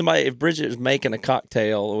 like if Bridget is making a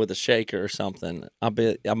cocktail with a shaker or something, I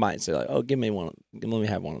might say like, oh, let me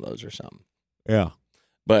have one of those or something. Yeah.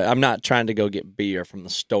 But I'm not trying to go get beer from the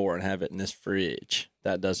store and have it in this fridge.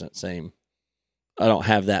 That doesn't seem. I don't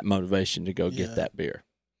have that motivation to go get that beer.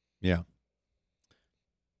 Yeah.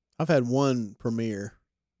 I've had one premiere,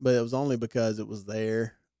 but it was only because it was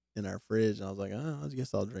there in our fridge, and I was like, oh, I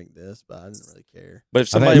guess I'll drink this, but I didn't really care. But if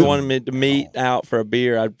somebody wanted me to meet out for a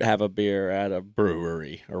beer, I'd have a beer at a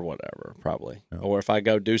brewery or whatever, probably. Yeah. Or if I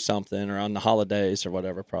go do something or on the holidays or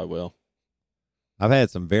whatever, probably will. I've had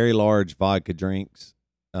some very large vodka drinks,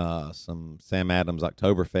 some Sam Adams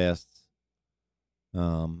Oktoberfests.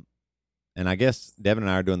 And I guess Devin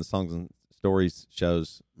and I are doing the Songs and Stories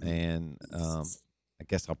shows, and I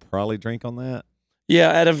guess I'll probably drink on that. Yeah,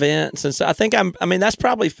 at events. And so I think that's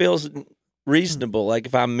probably feels reasonable. Like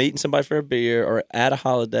if I'm meeting somebody for a beer or at a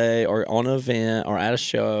holiday or on an event or at a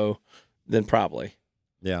show, then probably.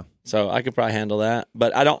 Yeah. So I could probably handle that.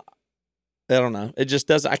 But I don't know. It just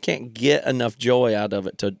doesn't, I can't get enough joy out of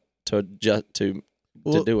it to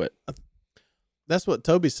do it. That's what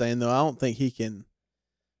Toby's saying, though. I don't think he can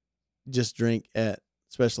just drink at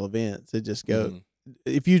special events. It just goes.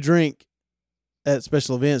 If you drink at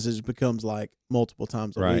special events, it just becomes like multiple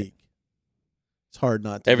times a week. It's hard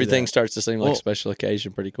not to. Everything starts to seem like a special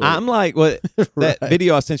occasion pretty quick. I'm like, what that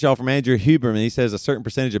video I sent y'all from Andrew Huberman, he says a certain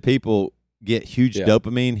percentage of people get huge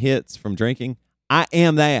dopamine hits from drinking. I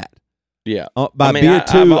am that. Yeah. By beer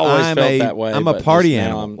too, I'm a party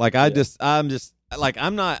animal.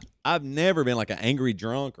 I'm I've never been like an angry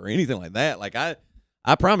drunk or anything like that. Like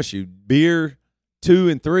I promise you, beer 2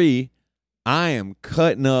 and 3, I am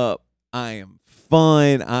cutting up. I am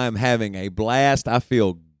fun. I'm having a blast. I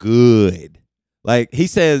feel good. Like he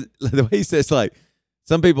says, the way he says, like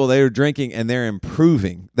some people they're drinking and they're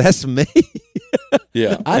improving. That's me.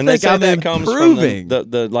 Yeah, I and think they say I'm that comes improving. from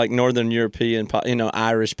the like Northern European,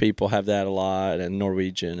 Irish people have that a lot, and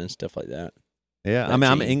Norwegian and stuff like that. Yeah, That I mean,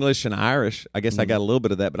 I'm gene. English and Irish. I guess I got a little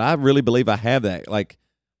bit of that, but I really believe I have that. Like,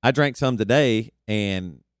 I drank some today,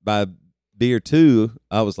 and by beer 2,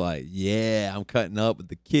 I was like, yeah, I'm cutting up with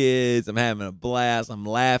the kids. I'm having a blast. I'm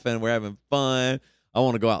laughing. We're having fun. I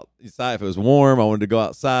want to go outside if it was warm. I wanted to go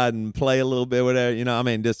outside and play a little bit, whatever. You know, I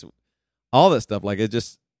mean, just all that stuff. Like, it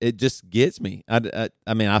just gets me. I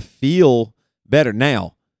mean, I feel better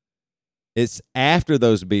now. It's after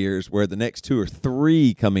those beers where the next 2 or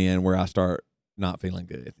 3 come in where I start not feeling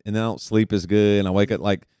good, and then I don't sleep as good, and I wake up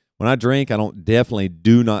like when I drink, I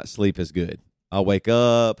do not sleep as good. I'll wake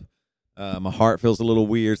up, my heart feels a little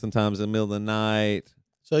weird sometimes in the middle of the night.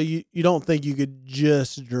 So you don't think you could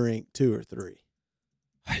just drink 2 or 3?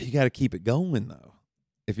 You got to keep it going though.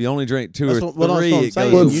 If you only drink 2 That's or what- well, that's 3, what I'm it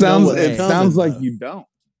saying. goes. Well, You know what it it's sounds coming, like though. you don't.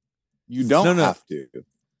 You don't No. have to,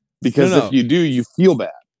 because No. if you do, you feel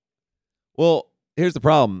bad. Well, here's the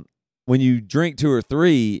problem: when you drink 2 or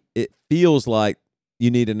 3, it feels like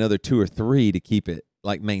you need another 2 or 3 to keep it,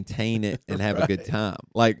 like maintain it and have a good Right. time.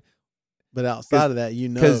 Like, But outside of that, you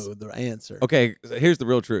know 'cause- the answer. okay, so here's the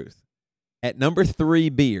real truth. At number 3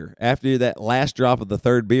 beer, after that last drop of the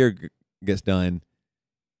third beer gets done,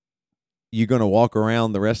 you're going to walk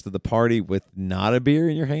around the rest of the party with not a beer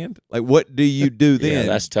in your hand? Like, what do you do then? Yeah,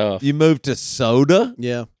 that's tough. You move to soda,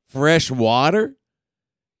 Yeah. fresh water?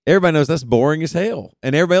 Everybody knows that's boring as hell.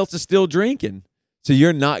 And everybody else is still drinking. So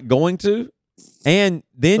you're not going to? And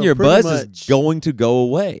then So your pretty buzz is much- going to go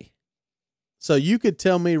away. So you could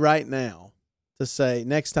tell me right now to say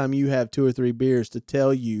next time you have 2 or 3 beers to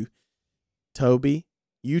tell you, Toby,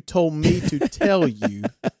 you told me to tell you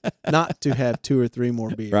not to have 2 or 3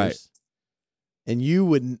 more beers. Right. And you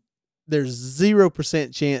wouldn't, there's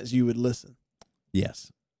 0% chance you would listen.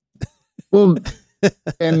 Yes. Well,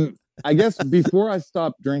 and I guess before I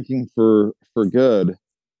stopped drinking for good,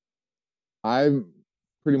 I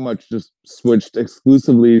pretty much just switched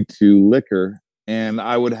exclusively to liquor, and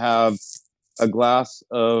I would have a glass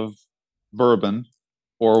of bourbon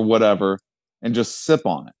or whatever and just sip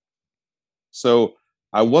on it. So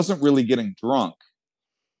I wasn't really getting drunk,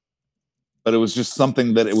 but it was just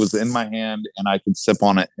something that it was in my hand and I could sip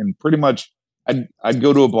on it. And pretty much I'd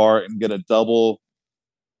go to a bar and get a double,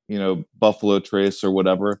 Buffalo Trace or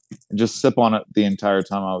whatever, and just sip on it the entire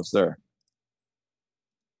time I was there.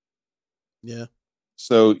 Yeah.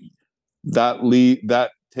 So that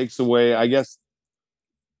takes away, I guess,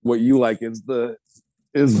 what you like is the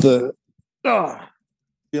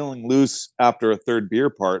feeling loose after a third beer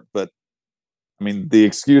part. But I mean, the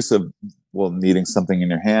excuse of needing something in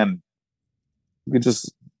your hand, you could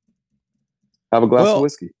just have a glass of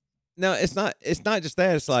whiskey. No, it's not just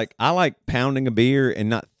that. It's like I like pounding a beer and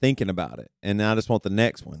not thinking about it. And I just want the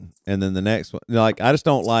next one and then the next one. Like, I just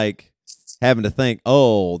don't like having to think,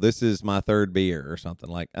 oh, this is my third beer or something.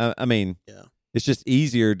 Like, I mean, Yeah. It's just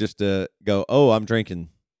easier just to go, oh, I'm drinking.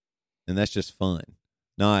 And that's just fun.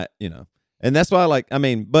 Not, and that's why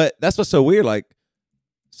but that's what's so weird. Like,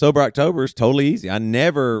 Sober October is totally easy. I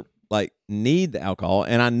never need the alcohol,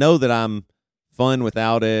 and I know that I'm fun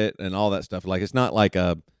without it and all that stuff. Like, it's not like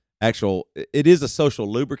it is a social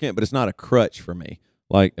lubricant, but it's not a crutch for me.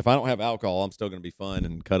 Like, if I don't have alcohol, I'm still going to be fun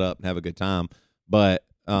and cut up and have a good time. But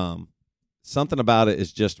something about it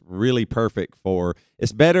is just really perfect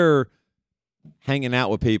it's better hanging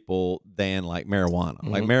out with people than like marijuana. Mm-hmm.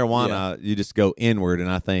 Like marijuana, you just go inward, and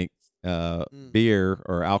I think beer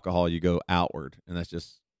or alcohol, you go outward, and it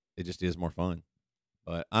just is more fun.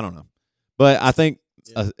 But I don't know. But I think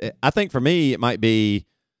for me, it might be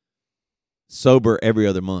sober every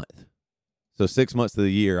other month. So 6 months of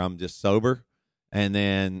the year, I'm just sober. And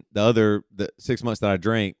then the 6 months that I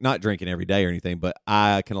drink, not drinking every day or anything, but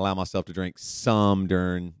I can allow myself to drink some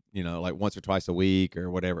during, like once or twice a week or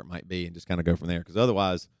whatever it might be, and just kind of go from there. Because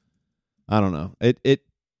otherwise, I don't know.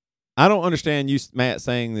 I don't understand you, Matt,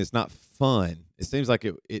 saying it's not fun. It seems like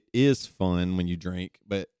it is fun when you drink,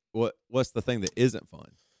 but what's the thing that isn't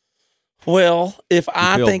fun? Well, if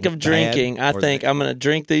I feel think of bad, drinking, I or think I'm going to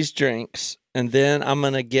drink these drinks, and then I'm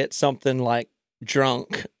going to get something like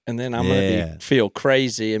drunk, and then I'm going to feel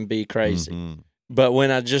crazy and be crazy. Mm-hmm. But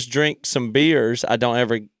when I just drink some beers, I don't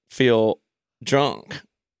ever feel drunk,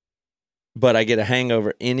 but I get a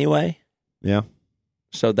hangover anyway. Yeah.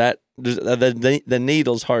 So that the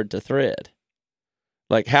needle's hard to thread.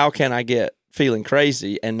 Like, how can I get feeling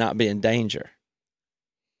crazy and not be in danger.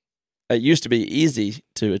 It used to be easy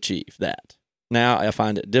to achieve that. Now I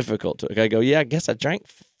find it difficult to. I go, yeah, I guess I drank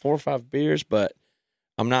 4 or 5 beers, but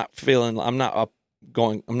I'm not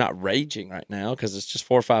raging right now because it's just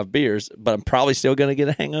 4 or 5 beers, but I'm probably still going to get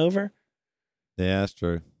a hangover. Yeah, that's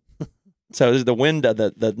true. So the window,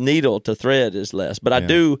 the needle to thread is less. But I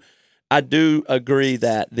do agree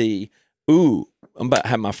that I'm about to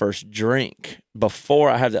have my first drink. Before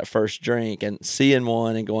I have that first drink and seeing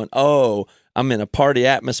one and going, oh, I'm in a party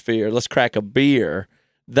atmosphere, let's crack a beer.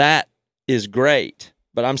 That is great.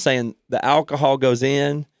 But I'm saying the alcohol goes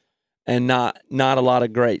in and not a lot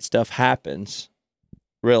of great stuff happens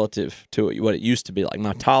relative to what it used to be. Like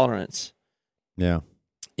my tolerance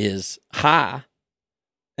is high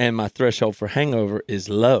and my threshold for hangover is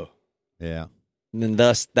low. Yeah. And then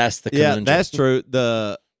thus that's the conundrum. Yeah, that's true.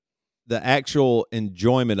 The actual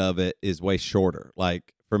enjoyment of it is way shorter.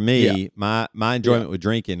 Like for me, my enjoyment with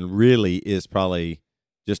drinking really is probably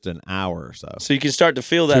just an hour or so. So you can start to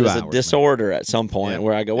feel that as a disorder at some point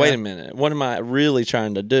where I go, wait a minute, what am I really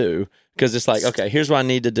trying to do? Because it's like, okay, here's what I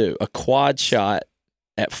need to do. A quad shot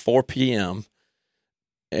at 4 p.m.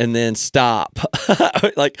 and then stop.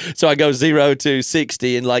 So I go 0 to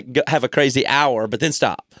 60 and have a crazy hour, but then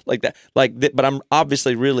stop like that. But I'm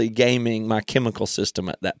obviously really gaming my chemical system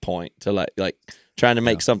at that point to like trying to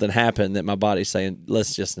make something happen that my body's saying,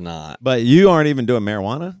 let's just not. But you aren't even doing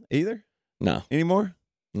marijuana either? No. Anymore?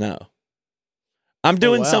 No. I'm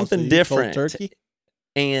doing something different. Turkey?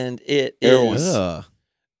 And it is.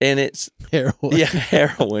 And it's heroin. Yeah,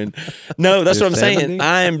 heroin. No, that's what I'm saying.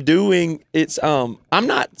 I am doing it's I'm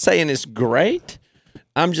not saying it's great.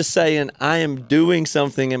 I'm just saying I am doing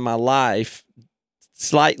something in my life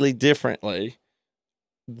slightly differently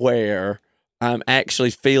where I'm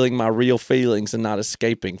actually feeling my real feelings and not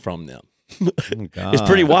escaping from them. It's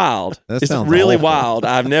pretty wild. It's really wild.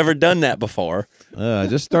 I've never done that before.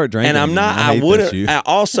 Just start drinking. And I'm not I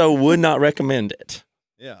also would not recommend it.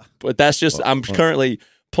 Yeah. But that's just I'm currently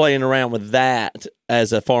playing around with that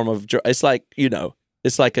as a form of drug. It's like,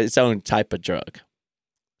 it's like its own type of drug.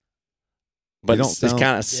 But it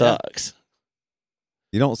kind of sucks.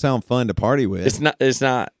 You don't sound fun to party with. It's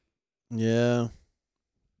not. Yeah.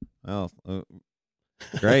 Oh,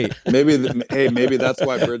 great. Maybe that's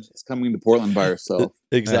why Bridget's coming to Portland by herself.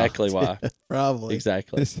 Exactly why. Probably.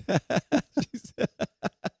 Exactly.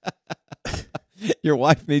 Your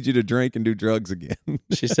wife needs you to drink and do drugs again.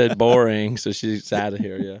 She said boring, so she's out of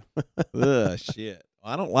here, yeah. Ugh, shit.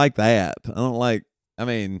 I don't like that.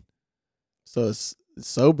 So it's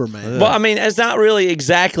sober, man. Well, I mean, it's not really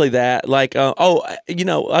exactly that. Like, look,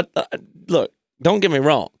 don't get me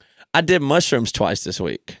wrong. I did mushrooms twice this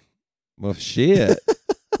week. Well, shit.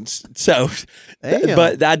 So,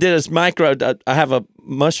 but I did I have a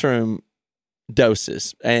mushroom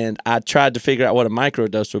doses, and I tried to figure out what a micro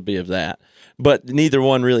dose would be of that. But neither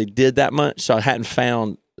one really did that much, so I hadn't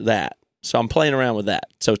found that. So I'm playing around with that.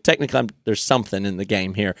 So technically, there's something in the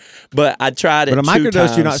game here. But I tried it. But a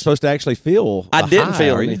microdose, you're not supposed to actually feel. I didn't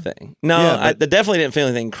feel anything. No, I definitely didn't feel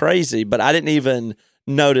anything crazy. But I didn't even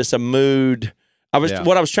notice a mood.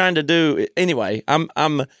 What I was trying to do. Anyway,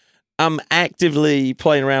 I'm actively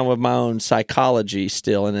playing around with my own psychology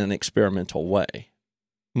still in an experimental way,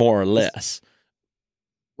 more or less.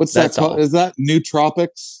 What's that called? Is that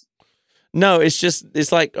nootropics? No,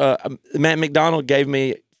 it's like Matt McDonald gave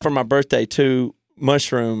me for my birthday 2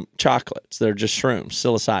 mushroom chocolates. They're just shrooms,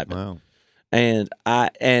 psilocybin. Wow.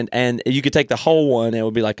 And you could take the whole one, and it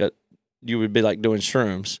would be you would be like doing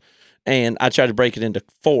shrooms. And I tried to break it into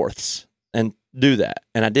fourths and do that.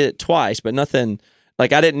 And I did it twice, but nothing,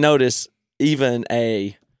 like I didn't notice even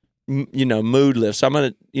a, mood lift. So I'm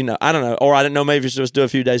going to, I don't know. Or I didn't know maybe you're supposed to do a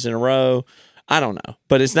few days in a row. I don't know,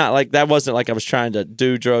 but it's not like that. Wasn't like I was trying to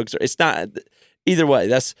do drugs. It's not either way.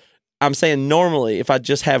 I'm saying normally if I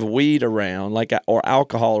just have weed around, or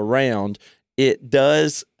alcohol around, it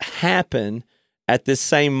does happen at this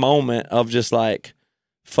same moment of just like,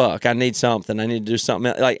 fuck, I need something. I need to do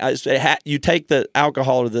something. Like you take the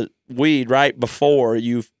alcohol or the weed right before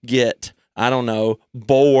you get, I don't know,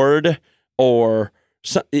 bored, or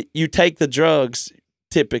you take the drugs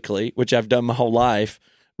typically, which I've done my whole life,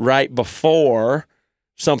 right before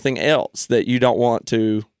something else that you don't want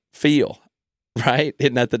to feel, right?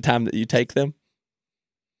 Isn't that the time that you take them?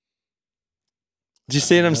 Do you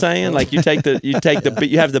see what I'm saying? Like you have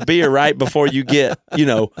the beer right before you get,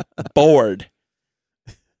 bored.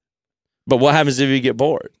 But what happens if you get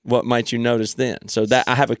bored? What might you notice then? So that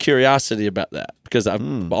I have a curiosity about that because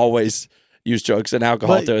I've always used drugs and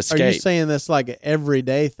alcohol to escape. Are you saying that's like an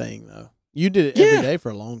everyday thing though? You did it every day for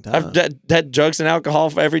a long time. I've had drugs and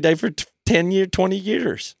alcohol every day for 10 years, 20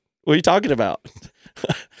 years. What are you talking about?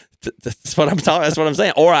 That's what I'm talking. That's what I'm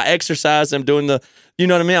saying. Or I exercise. I'm doing you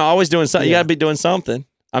know what I mean? I'm always doing something. You got to be doing something.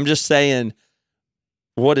 I'm just saying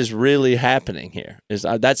what is really happening here is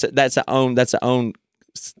that's a own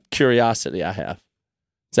curiosity I have.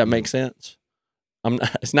 Does that make sense?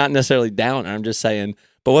 It's not necessarily down. I'm just saying,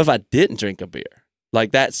 but what if I didn't drink a beer?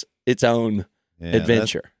 Like that's its own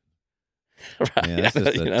adventure. Right.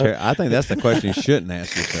 Yeah, I think that's the question you shouldn't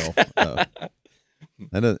ask yourself.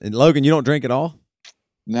 Logan, you don't drink at all?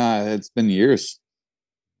 Nah, it's been years.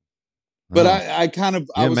 But I kind of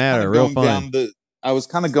I was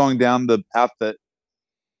kind of going down the path that,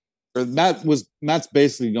 or Matt's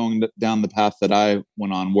basically going down the path that I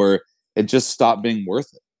went on, where it just stopped being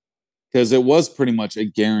worth it, because it was pretty much a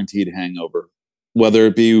guaranteed hangover, whether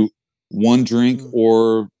it be one drink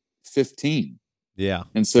or 15. Yeah,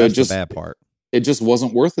 and so that's it just the bad part. It just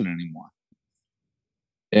wasn't worth it anymore.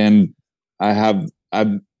 And I've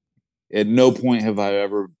at no point have I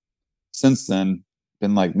ever since then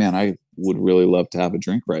been like, man, I would really love to have a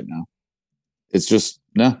drink right now. It's just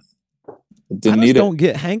I don't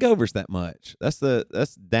get hangovers that much.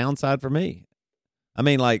 That's downside for me. I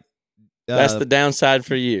mean, like that's the downside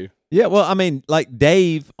for you. Yeah, well, I mean, like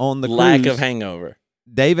Dave on the lack cruise, of hangover.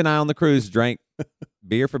 Dave and I on the cruise drank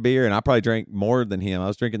beer for beer, and I probably drank more than him. I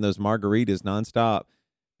was drinking those margaritas nonstop,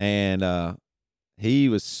 and he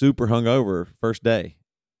was super hungover first day.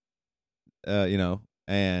 And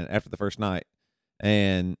after the first night,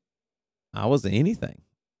 and I wasn't anything.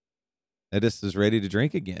 I just was ready to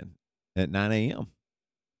drink again at 9 a.m.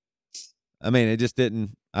 I mean, it just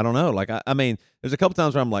didn't. I don't know. Like I mean, there's a couple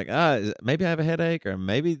times where I'm like, maybe I have a headache, or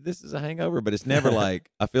maybe this is a hangover, but it's never like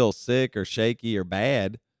I feel sick or shaky or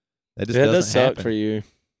bad. That just doesn't happen. Suck for you.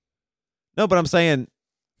 No, but I'm saying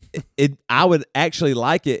I would actually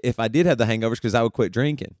like it if I did have the hangovers, because I would quit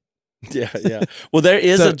drinking. Yeah. Well, there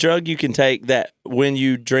is a drug you can take that when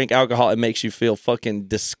you drink alcohol, it makes you feel fucking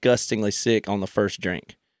disgustingly sick on the first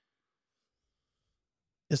drink.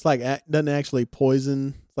 It's like doesn't actually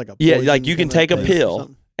poison. It's like a poison like you can take a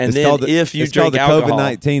pill, and then if you it's drink called the alcohol,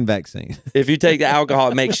 COVID-19 vaccine. If you take the alcohol,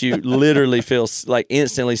 it makes you literally feel like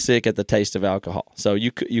instantly sick at the taste of alcohol. So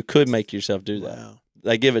you could make yourself do that. Wow.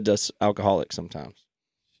 They give it to alcoholics sometimes.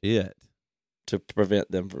 Shit. To prevent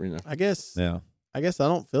them from, I guess. Yeah. I guess I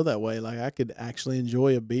don't feel that way. Like I could actually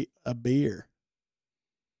enjoy a beer.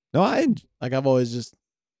 No, I've always just.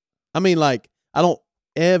 I mean, like I don't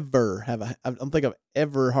ever have I don't think I've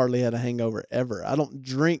ever hardly had a hangover ever. I don't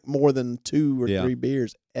drink more than 2 or 3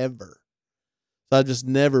 beers ever. So I've just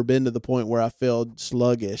never been to the point where I feel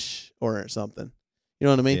sluggish or something. You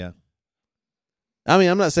know what I mean? Yeah. I mean,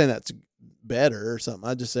 I'm not saying that's better or something.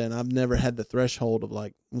 I'm just saying I've never had the threshold of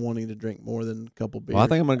like wanting to drink more than a couple beers. Well, I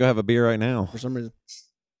think I'm going to go have a beer right now. For some reason.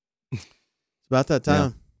 It's about that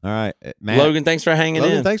time. Yeah. All right. Matt, Logan, thanks for hanging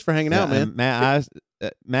in. Thanks for hanging out, man. Matt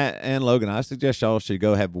and Logan, I suggest y'all should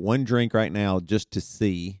go have one drink right now just to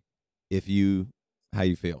see how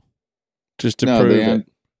you feel. Just to prove it.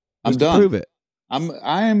 I'm done. Prove it. I've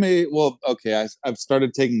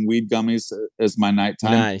started taking weed gummies as my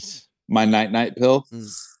nighttime. Nice. My night pill.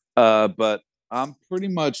 But I'm pretty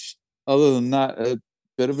much, other than that, a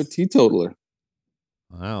bit of a teetotaler.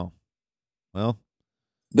 Wow. Well,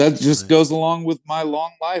 that just goes along with my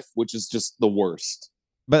long life, which is just the worst.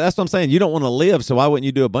 But that's what I'm saying. You don't want to live, so why wouldn't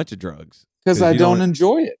you do a bunch of drugs? Because I don't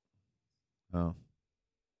enjoy it. Oh.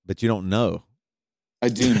 But you don't know. I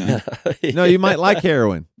do know. No, you might like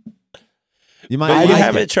heroin. You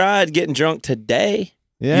haven't tried getting drunk today.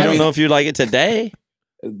 Yeah. You don't know if you like it today.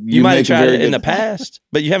 You might have tried it in the past,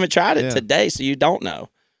 but you haven't tried it today, so you don't know.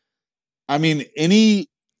 I mean, any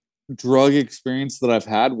drug experience that I've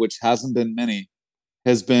had, which hasn't been many,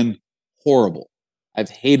 has been horrible. I've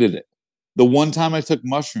hated it. The one time I took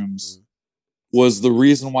mushrooms was the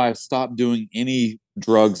reason why I stopped doing any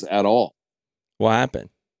drugs at all. What happened?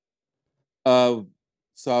 So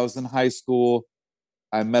I was in high school.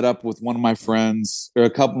 I met up with one of my friends, or a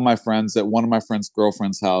couple of my friends, at one of my friend's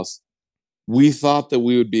girlfriend's house. We thought that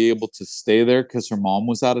we would be able to stay there because her mom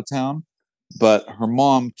was out of town, but her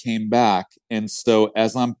mom came back. And so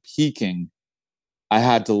as I'm peaking, I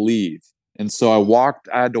had to leave. And so I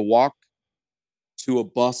had to walk to a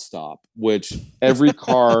bus stop, which every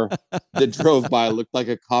car that drove by looked like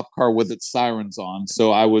a cop car with its sirens on.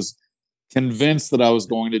 So I was convinced that I was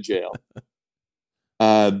going to jail.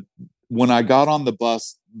 When I got on the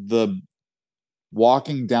bus,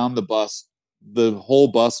 walking down the bus, the whole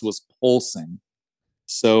bus was pulsing.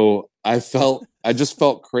 So I just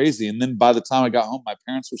felt crazy. And then by the time I got home, my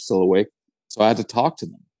parents were still awake. So I had to talk to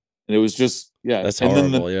them. And it was just, That's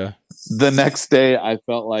horrible, The next day I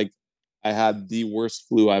felt like I had the worst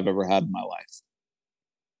flu I've ever had in my life.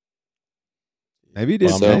 Maybe you did.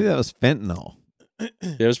 Well, Maybe that was fentanyl.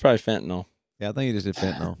 It was probably fentanyl. Yeah, I think you just did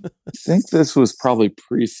fentanyl. I think this was probably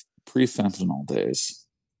pre fentanyl days.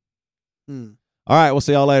 Hmm. All right, we'll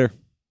see y'all later.